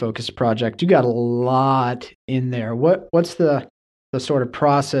OmniFocus project. You got a lot in there. What's the sort of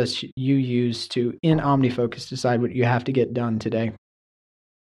process you use to in OmniFocus decide what you have to get done today?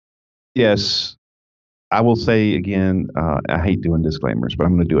 Yes, I will say again, I hate doing disclaimers, but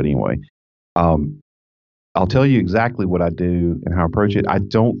I'm going to do it anyway. Um, I'll tell you exactly what I do and how I approach it. I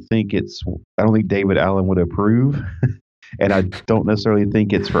don't think David Allen would approve, and I don't necessarily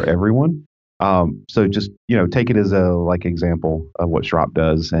think it's for everyone. So just take it as a like example of what Schropp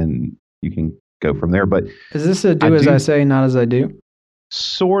does, and you can go from there. But Is this a I do as I do say, not as I do?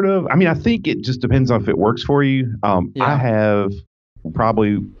 sort of. I mean, I think it just depends on if it works for you. I Yeah. have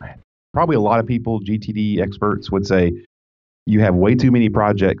probably probably a lot of people, GTD experts would say you have way too many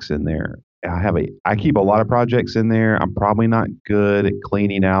projects in there. I keep a lot of projects in there. I'm probably not good at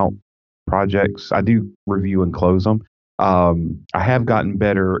cleaning out projects. I do review and close them. I have gotten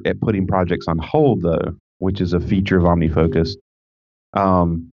better at putting projects on hold though, which is a feature of OmniFocus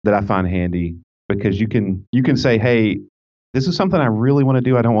that I find handy because you can say, hey, this is something I really want to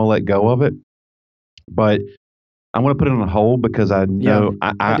do. I don't want to let go of it, but I want to put it on hold because I Yeah. know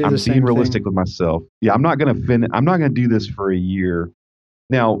I do the I'm being same realistic thing. with myself. Yeah, I'm not going to I'm not going to do this for a year.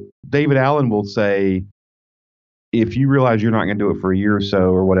 Now, David Allen will say, if you realize you're not going to do it for a year or so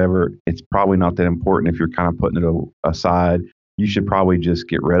or whatever, it's probably not that important. If you're kind of putting it aside, you should probably just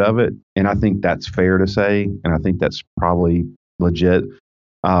get rid of it. And I think that's fair to say, and I think that's probably legit.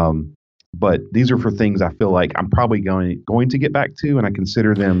 Um, but these are for things I feel like I'm probably going to get back to, and I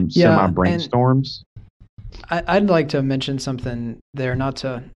consider them semi Yeah, and brainstorms. I'd like to mention something there, not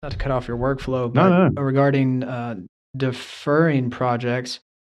to cut off your workflow, No, but no, no. regarding deferring projects.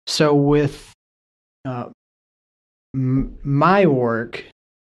 So with uh, my work,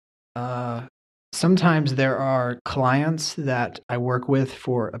 uh, sometimes there are clients that I work with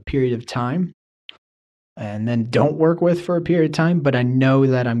for a period of time and then don't work with for a period of time, but I know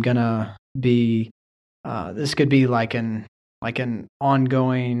that I'm gonna be. This could be like an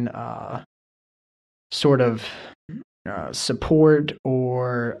ongoing sort of support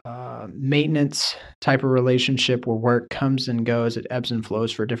or maintenance type of relationship where work comes and goes. It ebbs and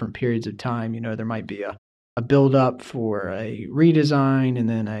flows for different periods of time. You know, there might be a build up for a redesign and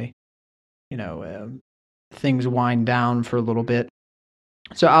then a, you know, things wind down for a little bit.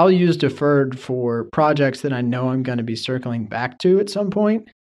 So I'll use deferred for projects that I know I'm going to be circling back to at some point,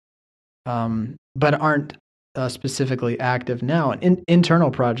 but aren't specifically active now. And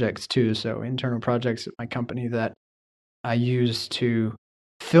internal projects too. So internal projects at my company that I use to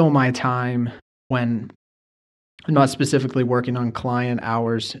fill my time when I'm not specifically working on client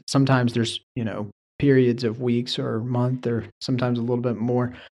hours. Sometimes there's, periods of weeks or a month or sometimes a little bit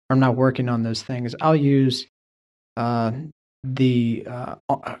more. I'm not working on those things. I'll use the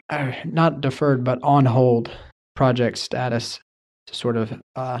not deferred but on hold project status to sort of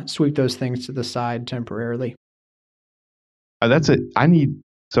sweep those things to the side temporarily. That's it. I need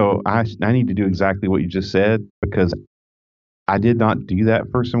to do exactly what you just said, because I did not do that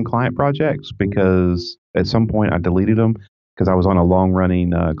for some client projects, because at some point I deleted them because I was on a long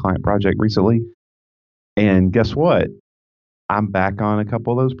running client project recently. And guess what? I'm back on a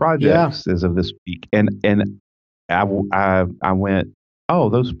couple of those projects as of this week. And I went, oh,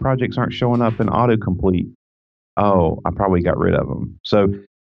 those projects aren't showing up in autocomplete. Oh, I probably got rid of them. So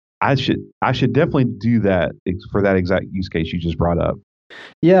I should definitely do that for that exact use case you just brought up.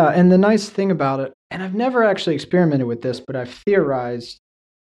 Yeah, and the nice thing about it, and I've never actually experimented with this, but I've theorized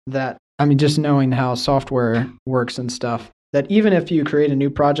that, just knowing how software works and stuff, that even if you create a new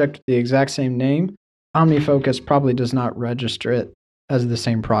project with the exact same name, Omnifocus probably does not register it as the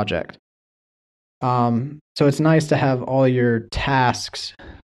same project. So it's nice to have all your tasks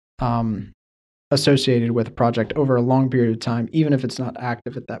associated with a project over a long period of time, even if it's not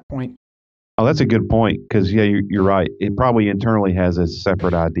active at that point. Oh, that's a good point, because you're right. It probably internally has a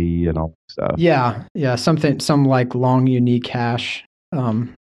separate ID and all that stuff. Yeah, some like long unique hash,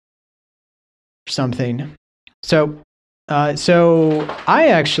 something. So I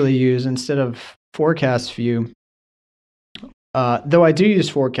actually use, instead of Forecast View, though I do use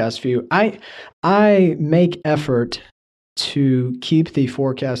Forecast View, I make effort to keep the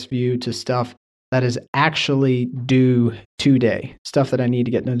Forecast View to stuff that is actually due today, stuff that I need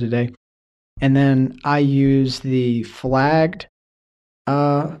to get done today. And then I use the flagged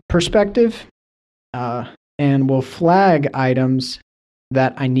perspective, and will flag items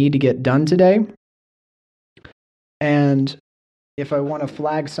that I need to get done today. And if I want to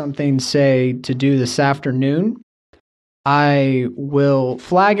flag something, say, to do this afternoon, I will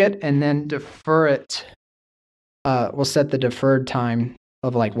flag it and then defer it. We'll set the deferred time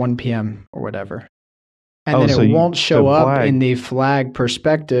of like 1 p.m. or whatever. And then it won't show up in the flag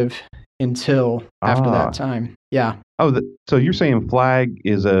perspective until after that time. Yeah. Oh, so you're saying flag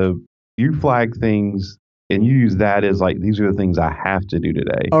is you flag things and you use that as like, these are the things I have to do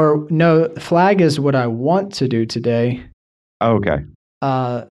today. Or no, flag is what I want to do today. Okay.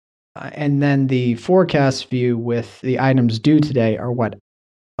 And then the Forecast View with the items due today are what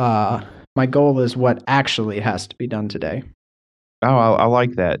my goal is, what actually has to be done today. Oh, I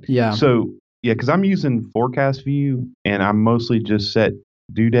like that. Yeah. So yeah, because I'm using Forecast View and I mostly just set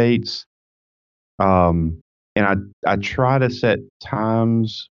due dates. And I try to set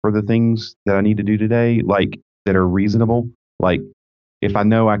times for the things that I need to do today, like that are reasonable. Like if I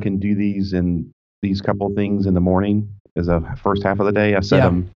know I can do these couple of things in the morning as a first half of the day, I set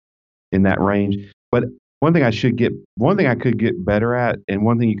them in that range. But one thing I could get better at, and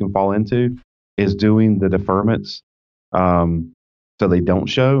one thing you can fall into, is doing the deferments. So they don't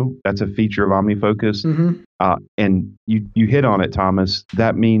show. That's a feature of OmniFocus. Mm-hmm. And you hit on it, Thomas.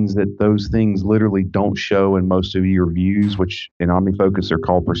 That means that those things literally don't show in most of your views, which in OmniFocus are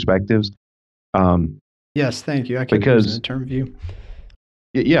called perspectives. Yes, thank you. I kept using the term view.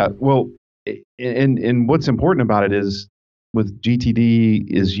 Yeah, well, and what's important about it is with GTD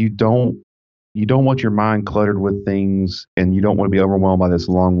is you don't want your mind cluttered with things, and you don't want to be overwhelmed by this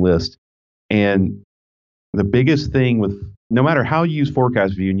long list. And the biggest thing with, no matter how you use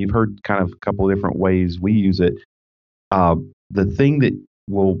Forecast View, and you've heard kind of a couple of different ways we use it, the thing that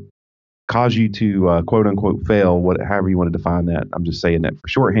will cause you to quote unquote fail, however you want to define that, I'm just saying that for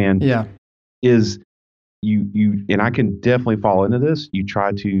shorthand, is you and I can definitely fall into this. You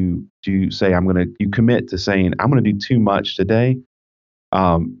try to say, you commit to saying, I'm going to do too much today.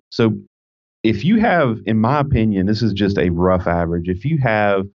 So if you have, in my opinion, this is just a rough average, if you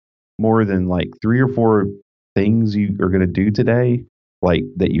have more than like 3 or 4 things you are going to do today, like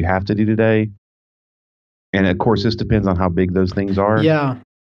that you have to do today, and of course this depends on how big those things are,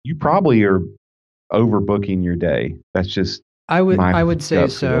 you probably are overbooking your day. That's just I would say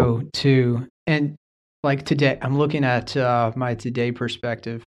so too. And like today, I'm looking at my today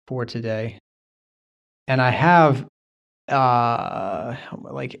perspective for today, and I have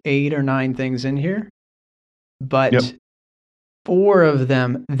like 8 or 9 things in here, but 4 of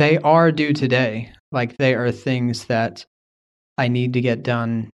them, they are due today. Like they are things that I need to get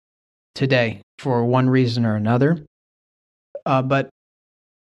done today for one reason or another. But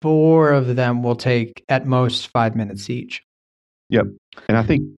 4 of them will take at most 5 minutes each. Yep. And I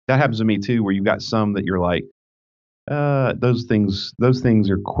think that happens to me too, where you've got some that you're like, those things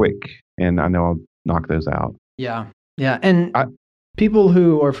are quick, and I know I'll knock those out. Yeah. Yeah. And people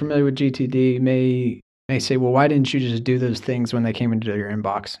who are familiar with GTD may say, well, why didn't you just do those things when they came into your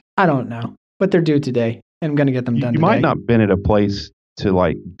inbox? I don't know, but they're due today. And I'm going to get them done You today. might not have been at a place to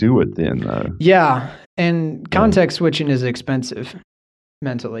like do it then, though. Yeah. And context switching is expensive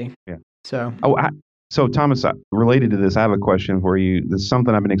mentally. Yeah. So. So Thomas, related to this, I have a question for you. This is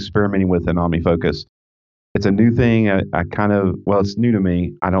something I've been experimenting with in Omnifocus. It's a new thing. It's new to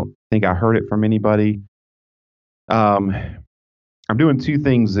me. I don't think I heard it from anybody. I'm doing 2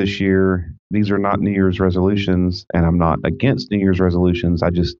 things this year. These are not New Year's resolutions, and I'm not against New Year's resolutions. I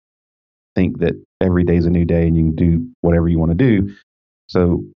just think that every day is a new day, and you can do whatever you want to do.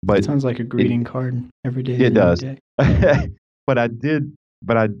 So, but it sounds like a greeting card. Every day is it does. New day. But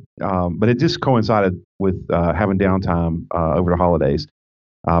it just coincided with having downtime over the holidays,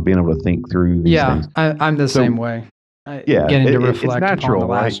 being able to think through these things. I'm the same way. Getting to reflect upon the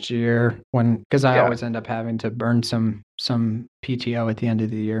last year because I always end up having to burn some PTO at the end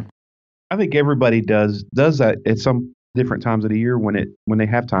of the year. I think everybody does that at some different times of the year when they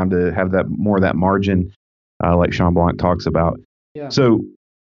have time to have that more of that margin, like Sean Blanc talks about. Yeah. So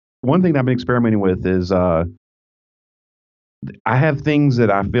one thing that I've been experimenting with is I have things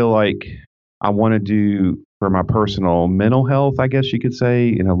that I feel like I want to do for my personal mental health, I guess you could say,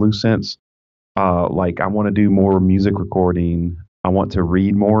 in a loose sense. Like I want to do more music recording. I want to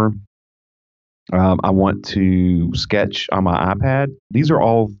read more. I want to sketch on my iPad.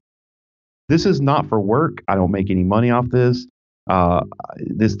 This is not for work. I don't make any money off this.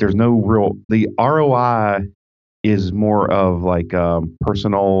 There's no the ROI is more of like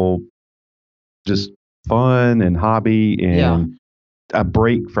personal, just fun and hobby and a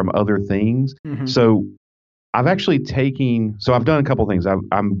break from other things. Mm-hmm. So I've actually I've done a couple things.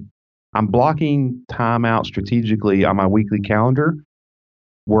 I'm blocking time out strategically on my weekly calendar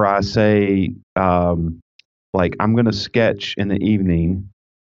where I say, like, I'm going to sketch in the evening.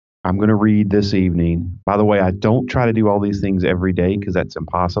 I'm going to read this evening. By the way, I don't try to do all these things every day because that's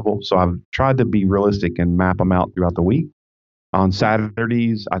impossible. So I've tried to be realistic and map them out throughout the week. On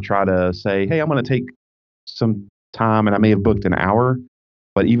Saturdays, I try to say, hey, I'm going to take some time, and I may have booked an hour,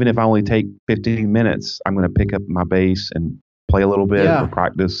 but even if I only take 15 minutes, I'm going to pick up my bass and play a little bit or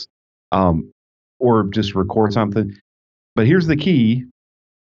practice, or just record something. But here's the key.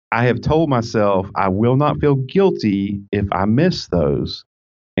 I have told myself I will not feel guilty if I miss those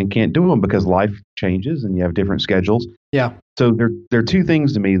and can't do them because life changes and you have different schedules. Yeah. So there are 2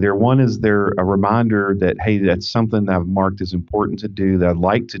 things to me. One is a reminder that, hey, that's something that I've marked as important to do that I'd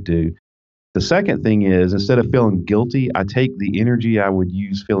like to do. The second thing is, instead of feeling guilty, I take the energy I would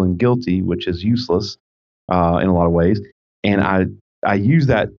use feeling guilty, which is useless in a lot of ways, and I use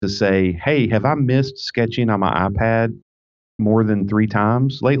that to say, hey, have I missed sketching on my iPad more than 3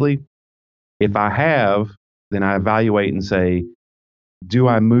 times lately? If I have, then I evaluate and say, do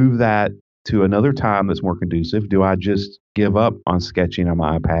I move that to another time that's more conducive? Do I just give up on sketching on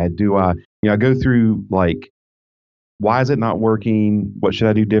my iPad? Do I go through like, why is it not working? What should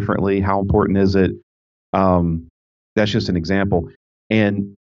I do differently? How important is it? That's just an example.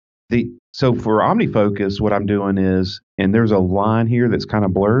 And so for OmniFocus, what I'm doing is, and there's a line here that's kind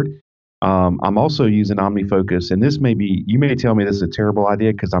of blurred. I'm also using OmniFocus, and you may tell me this is a terrible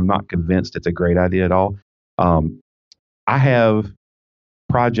idea because I'm not convinced it's a great idea at all. I have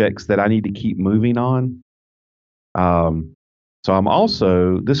projects that I need to keep moving on.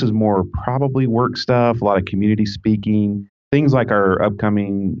 So this is more probably work stuff, a lot of community speaking, things like our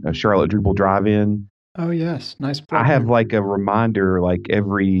upcoming Charlotte Drupal Drive-In. Oh, yes. Nice. I have like a reminder, like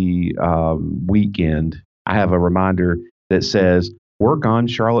every weekend, I have a reminder that says, work on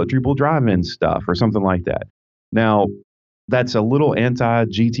Charlotte Drupal Drive-In stuff or something like that. Now, that's a little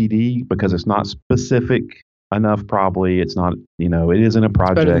anti-GTD because it's not specific enough, probably. It's not, it isn't a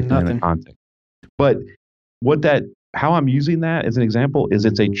project in a context. But how I'm using that as an example is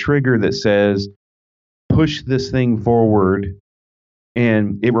it's a trigger that says, push this thing forward.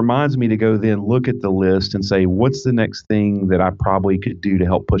 And it reminds me to go then look at the list and say, what's the next thing that I probably could do to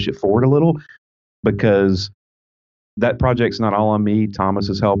help push it forward a little? Because that project's not all on me. Thomas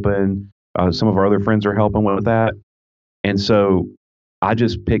is helping. Some of our other friends are helping with that. And so I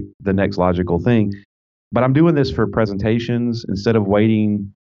just picked the next logical thing. But I'm doing this for presentations instead of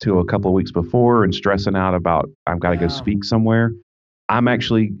waiting till a couple of weeks before and stressing out about I've got to go speak somewhere. I'm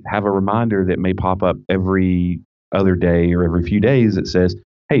actually have a reminder that may pop up every other day or every few days that says,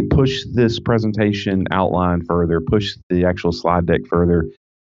 hey, push this presentation outline further, push the actual slide deck further.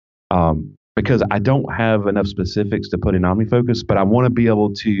 Because I don't have enough specifics to put in OmniFocus, but I want to be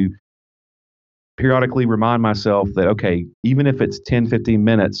able to periodically remind myself that, okay, even if it's 10, 15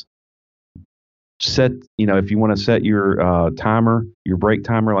 minutes, if you want to set your timer, your break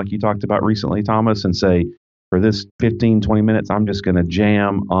timer, like you talked about recently, Thomas, and say, for this 15, 20 minutes, I'm just going to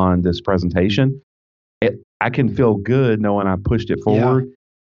jam on this presentation. I can feel good knowing I pushed it forward.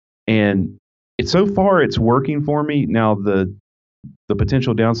 And so far it's working for me. Now, the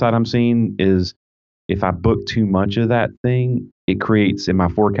potential downside I'm seeing is if I book too much of that thing, it creates in my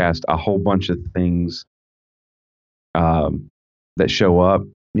forecast a whole bunch of things that show up,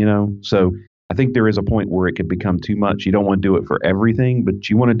 So I think there is a point where it could become too much. You don't want to do it for everything, but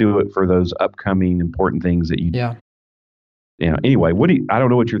you want to do it for those upcoming important things that you. Yeah. Anyway, I don't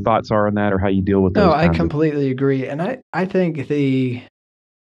know what your thoughts are on that or how you deal with those. No, I completely agree. And I think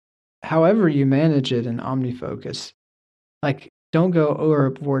however you manage it in OmniFocus, like don't go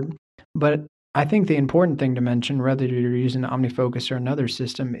overboard. But I think the important thing to mention, whether you're using OmniFocus or another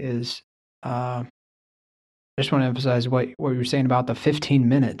system, is I just want to emphasize what you were saying about the 15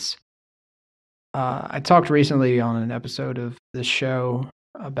 minutes. I talked recently on an episode of this show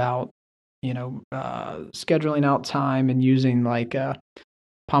about scheduling out time and using like a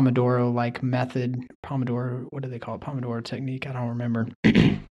Pomodoro like method. Pomodoro, what do they call it? Pomodoro technique. I don't remember.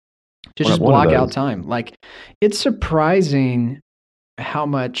 Just block out time. Like, it's surprising how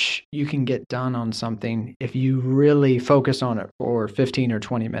much you can get done on something if you really focus on it for 15 or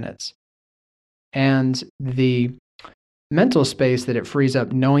 20 minutes. And the mental space that it frees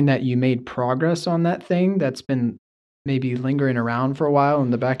up, knowing that you made progress on that thing that's been maybe lingering around for a while in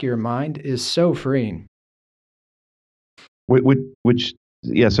the back of your mind, is so freeing.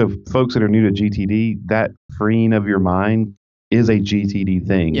 So folks that are new to GTD, that freeing of your mind is a GTD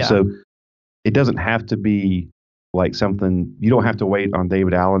thing. Yeah. So it doesn't have to be like something, you don't have to wait on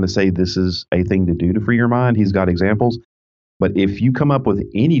David Allen to say this is a thing to do to free your mind. He's got examples. But if you come up with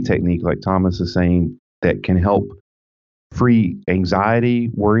any technique, like Thomas is saying, that can help free anxiety,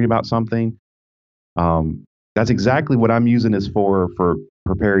 worrying about something, that's exactly what I'm using this for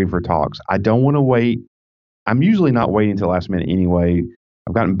preparing for talks. I don't want to wait. I'm usually not waiting until last minute anyway.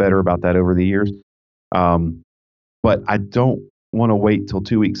 I've gotten better about that over the years. But I don't want to wait till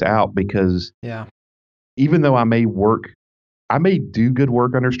 2 weeks out because even though I may do good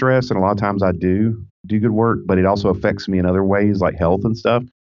work under stress, and a lot of times I do good work, but it also affects me in other ways like health and stuff.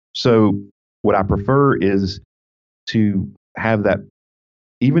 So what I prefer is to have that,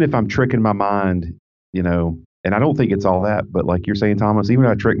 even if I'm tricking my mind, and I don't think it's all that, but like you're saying, Thomas, even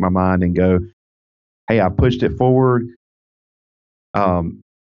if I trick my mind and go, hey, I pushed it forward, it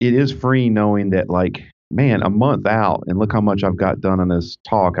is free knowing that, like, man, a month out and look how much I've got done on this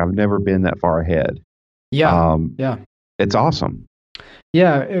talk. I've never been that far ahead. Yeah. It's awesome.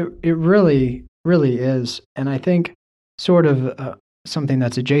 Yeah, it really, really is. And I think sort of something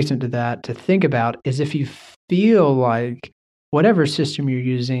that's adjacent to that to think about is if you feel like whatever system you're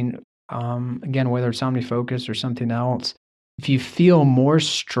using, again, whether it's OmniFocus or something else, if you feel more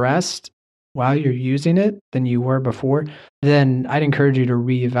stressed while you're using it than you were before, then I'd encourage you to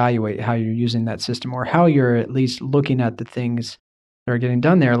reevaluate how you're using that system or how you're at least looking at the things that are getting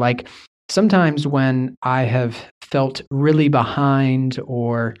done there. Like sometimes when I have felt really behind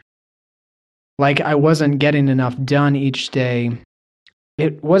or like I wasn't getting enough done each day,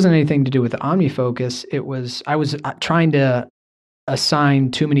 it wasn't anything to do with the OmniFocus. I was trying to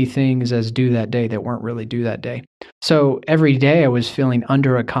assign too many things as due that day that weren't really due that day. So every day I was feeling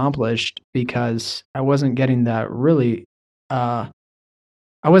underaccomplished because I wasn't getting I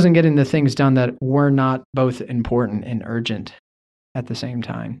wasn't getting the things done that were not both important and urgent at the same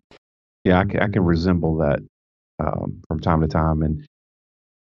time. Yeah, I can resemble that from time to time. And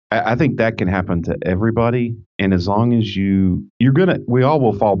I think that can happen to everybody. And as long as we all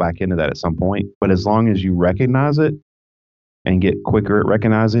will fall back into that at some point. But as long as you recognize it and get quicker at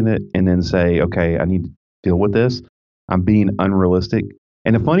recognizing it and then say, okay, I need to deal with this. I'm being unrealistic.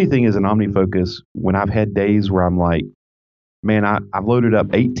 And the funny thing is in OmniFocus, when I've had days where I'm like, man, I've loaded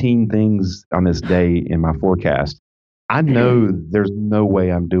up 18 things on this day in my forecast. I know there's no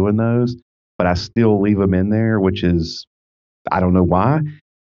way I'm doing those, but I still leave them in there, which is, I don't know why.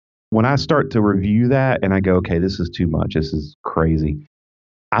 When I start to review that and I go, okay, this is too much. This is crazy.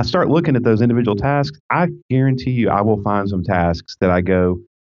 I start looking at those individual tasks. I guarantee you I will find some tasks that I go,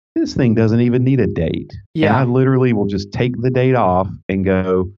 this thing doesn't even need a date. Yeah. And I literally will just take the date off and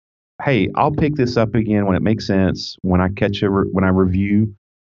go, hey, I'll pick this up again when it makes sense. When I when I review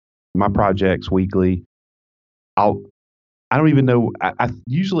my projects weekly, I'll I don't even know.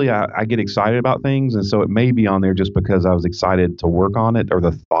 I get excited about things, and so it may be on there just because I was excited to work on it or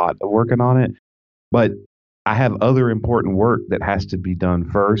the thought of working on it. But I have other important work that has to be done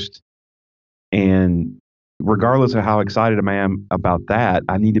first, and regardless of how excited I am about that,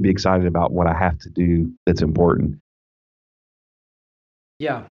 I need to be excited about what I have to do that's important.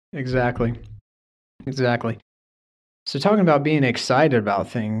 Yeah, exactly. Exactly. So talking about being excited about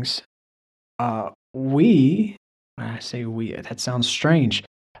things, I say we, that sounds strange.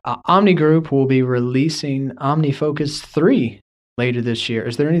 Omni Group will be releasing Omnifocus 3 later this year.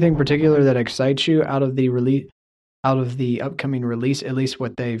 Is there anything particular that excites you out of the upcoming release, at least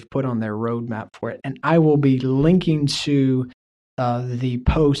what they've put on their roadmap for it? And I will be linking to the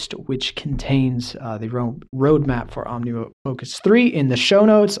post which contains the roadmap for OmniFocus 3 in the show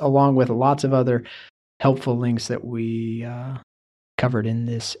notes, along with lots of other helpful links that we covered in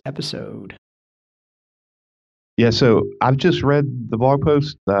this episode. Yeah, so I've just read the blog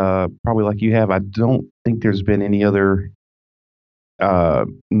post, probably like you have. I don't think there's been any other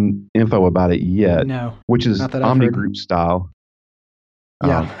info about it yet, No, which is not that I've Omni heard. Group style.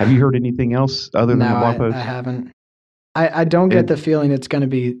 Yeah. Have you heard anything else other than No, the blog I post? haven't. I don't get And the feeling it's going to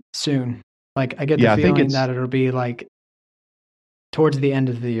be soon. Like, I get the yeah, I think feeling it's that it'll be like towards the end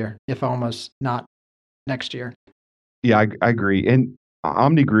of the year, if almost not next year. yeah, I agree. And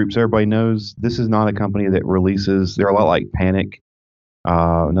Omni Groups, everybody knows this is not a company that releases. They're a lot like Panic,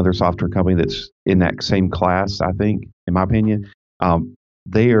 another software company that's in that same class. I think, in my opinion,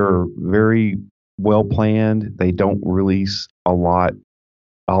 they are very well planned. They don't release a lot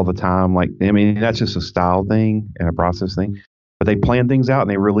all the time. Like, I mean, that's just a style thing and a process thing. But they plan things out and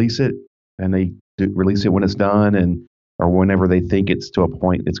they release it, and they release it when it's done, and or whenever they think it's to a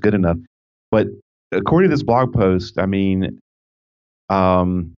point it's good enough. But according to this blog post, I mean,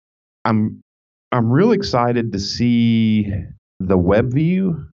 um, I'm I'm real excited to see the web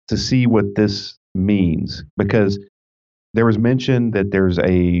view to see what this means, because there was mention that there's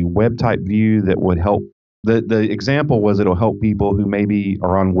a web type view that would help. The example was it'll help people who maybe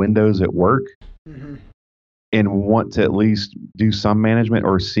are on Windows at work Mm-hmm. and want to at least do some management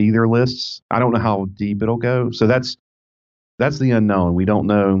or see their lists. I don't know how deep it'll go. So that's the unknown. We don't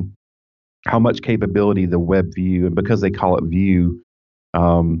know how much capability the web view, and because they call it view,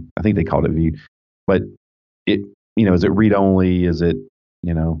 I think they called it view, but it, is it read only? Is it,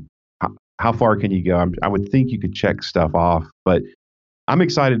 you know, how far can you go? I would think you could check stuff off, but I'm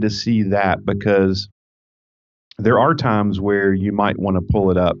excited to see that because there are times where you might want to pull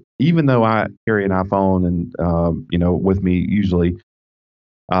it up, even though I carry an iPhone and, with me usually.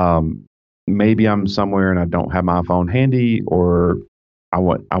 Um, Maybe I'm somewhere and I don't have my phone handy, or I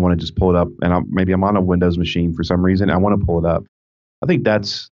want to just pull it up, and maybe I'm on a Windows machine for some reason. I want to pull it up. I think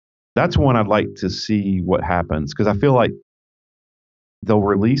that's one I'd like to see what happens, because I feel like they'll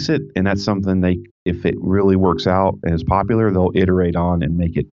release it, and that's something if it really works out and is popular, they'll iterate on and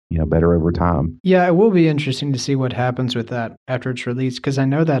make it better over time. Yeah, it will be interesting to see what happens with that after it's released, because I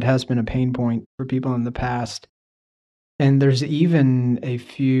know that has been a pain point for people in the past. And there's even a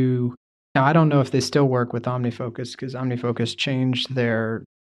few. Now, I don't know if they still work with OmniFocus, because OmniFocus changed their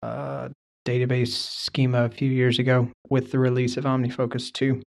database schema a few years ago with the release of OmniFocus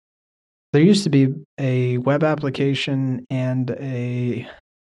 2. There used to be a web application and a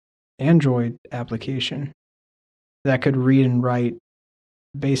Android application that could read and write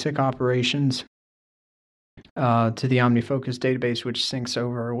basic operations to the OmniFocus database, which syncs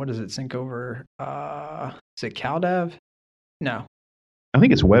over. What does it sync over? Is it CalDAV? No, I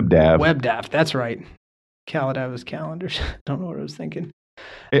think it's WebDAV. WebDAV. That's right. CalDAV is calendars. Don't know what I was thinking.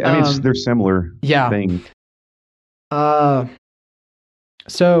 I mean, they're similar Yeah. things.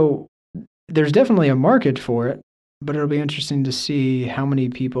 So there's definitely a market for it, but it'll be interesting to see how many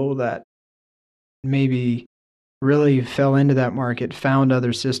people that maybe really fell into that market found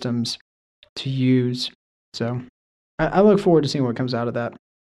other systems to use. So I look forward to seeing what comes out of that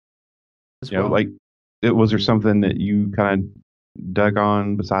as well. Like, was there something that you kind of dug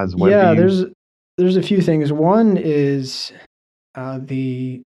on besides WebView? Yeah, there's a few things. One is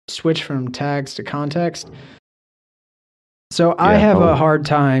the switch from tags to context. So I have a hard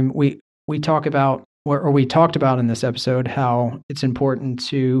time. We talk about, or we talked about in this episode, how it's important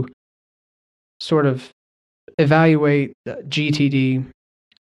to sort of evaluate GTD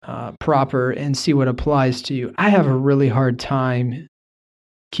proper and see what applies to you. I have a really hard time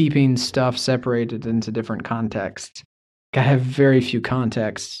keeping stuff separated into different contexts. I have very few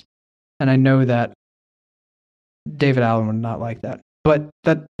contexts, and I know that David Allen would not like that. but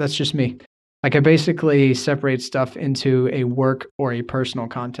that's just me. Like I basically separate stuff into a work or a personal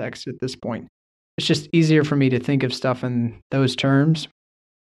context at this point. It's just easier for me to think of stuff in those terms.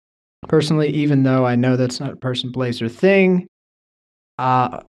 Personally, even though I know that's not a person, place, or thing,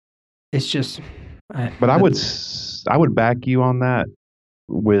 it's just. But I would back you on that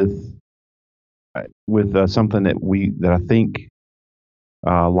with something that I think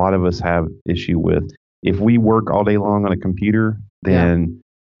a lot of us have issue with. If we work all day long on a computer, then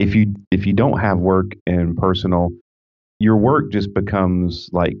if you don't have work and personal, your work just becomes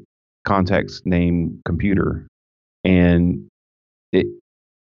like context name computer, and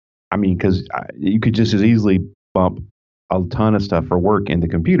because you could just as easily bump a ton of stuff for work in the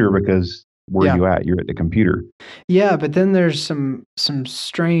computer because where you at? You're at the computer. Yeah, but then there's some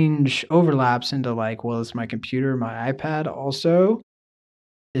strange overlaps into like, well, is my computer my iPad also?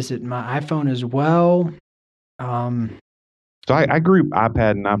 Is it my iPhone as well? So I group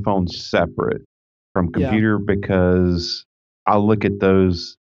iPad and iPhone separate from computer because I look at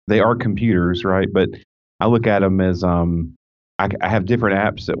those. They are computers, right? But I look at them as I have different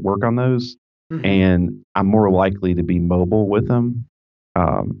apps that work on those, and I'm more likely to be mobile with them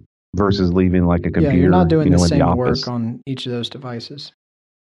versus leaving like a computer. Yeah, you're not doing the same the work on each of those devices.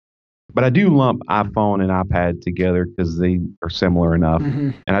 But I do lump iPhone and iPad together because they are similar enough.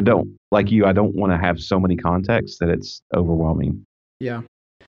 And I don't, like you, I don't want to have so many contexts that it's overwhelming. Yeah.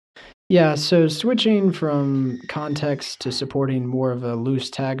 Yeah, so switching from context to supporting more of a loose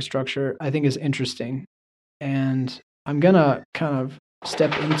tag structure, I think is interesting. And I'm going to kind of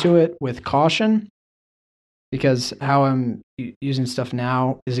step into it with caution because how I'm using stuff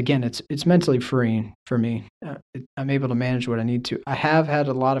now is, again, it's mentally freeing for me. I'm able to manage what I need to. I have had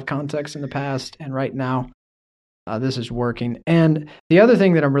a lot of context in the past, and right now this is working. And the other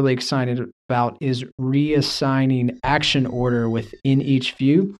thing that I'm really excited about is reassigning action order within each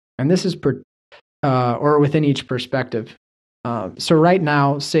view. And this is or within each perspective. So right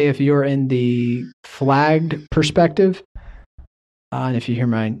now, say if you're in the flagged perspective, and if you hear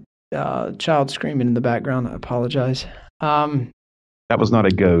my child screaming in the background, I apologize. That was not a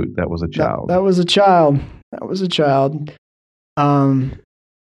goat. That was a child. That was a child. That was a child.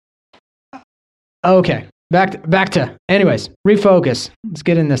 Okay. Back to, anyways, refocus. Let's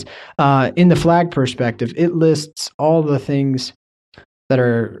get in this. In the flag perspective, it lists all the things that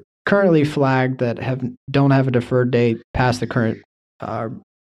are currently flagged that don't have a deferred date past the current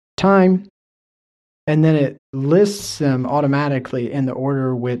time. And then it lists them automatically in the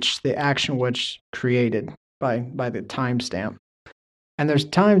order which the action was created by the timestamp. And there's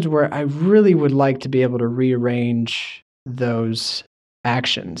times where I really would like to be able to rearrange those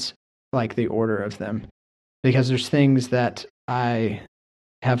actions, like the order of them. Because there's things that I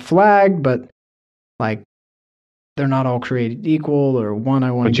have flagged, but like they're not all created equal, or one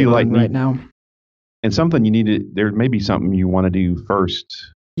I want to get done right now. And something there may be something you want to do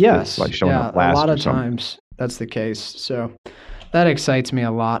first. Yes. Like showing up last. A lot of times that's the case. So that excites me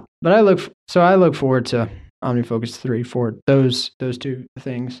a lot. But I look forward to Omnifocus 3 for those two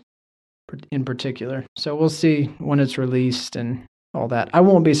things in particular. So we'll see when it's released and all that. I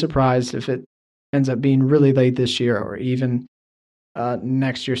won't be surprised if it ends up being really late this year or even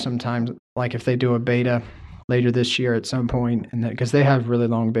next year sometime, like if they do a beta later this year at some point, and because they have really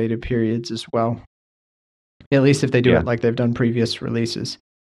long beta periods as well. At least if they do it like they've done previous releases,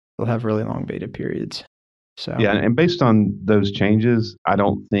 they'll have really long beta periods. So yeah, and based on those changes, I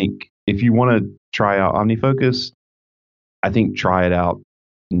don't think if you want to try out OmniFocus, I think try it out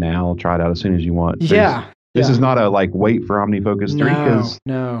now. Try it out as soon as you want. This is not a like wait for OmniFocus 3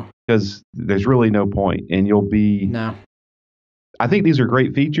 because there's really no point, and you'll be no. I think these are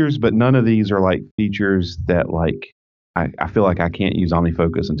great features, but none of these are like features that like I feel like I can't use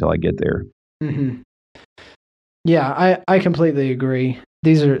OmniFocus until I get there. Mm-hmm. Yeah, I completely agree.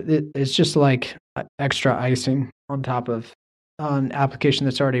 It's just like extra icing on top of an application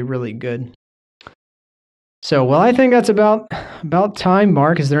that's already really good. So, well, I think that's about time,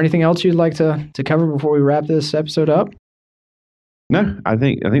 Mark. Is there anything else you'd like to cover before we wrap this episode up? No, I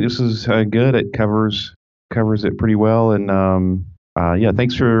think this is good. It covers it pretty well, and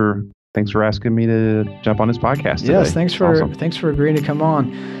thanks for asking me to jump on this podcast today. Yes, thanks for agreeing to come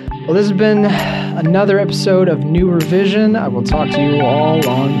on. Well, this has been another episode of New Revision. I will talk to you all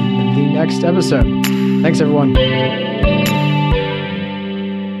on the next episode. Thanks, everyone.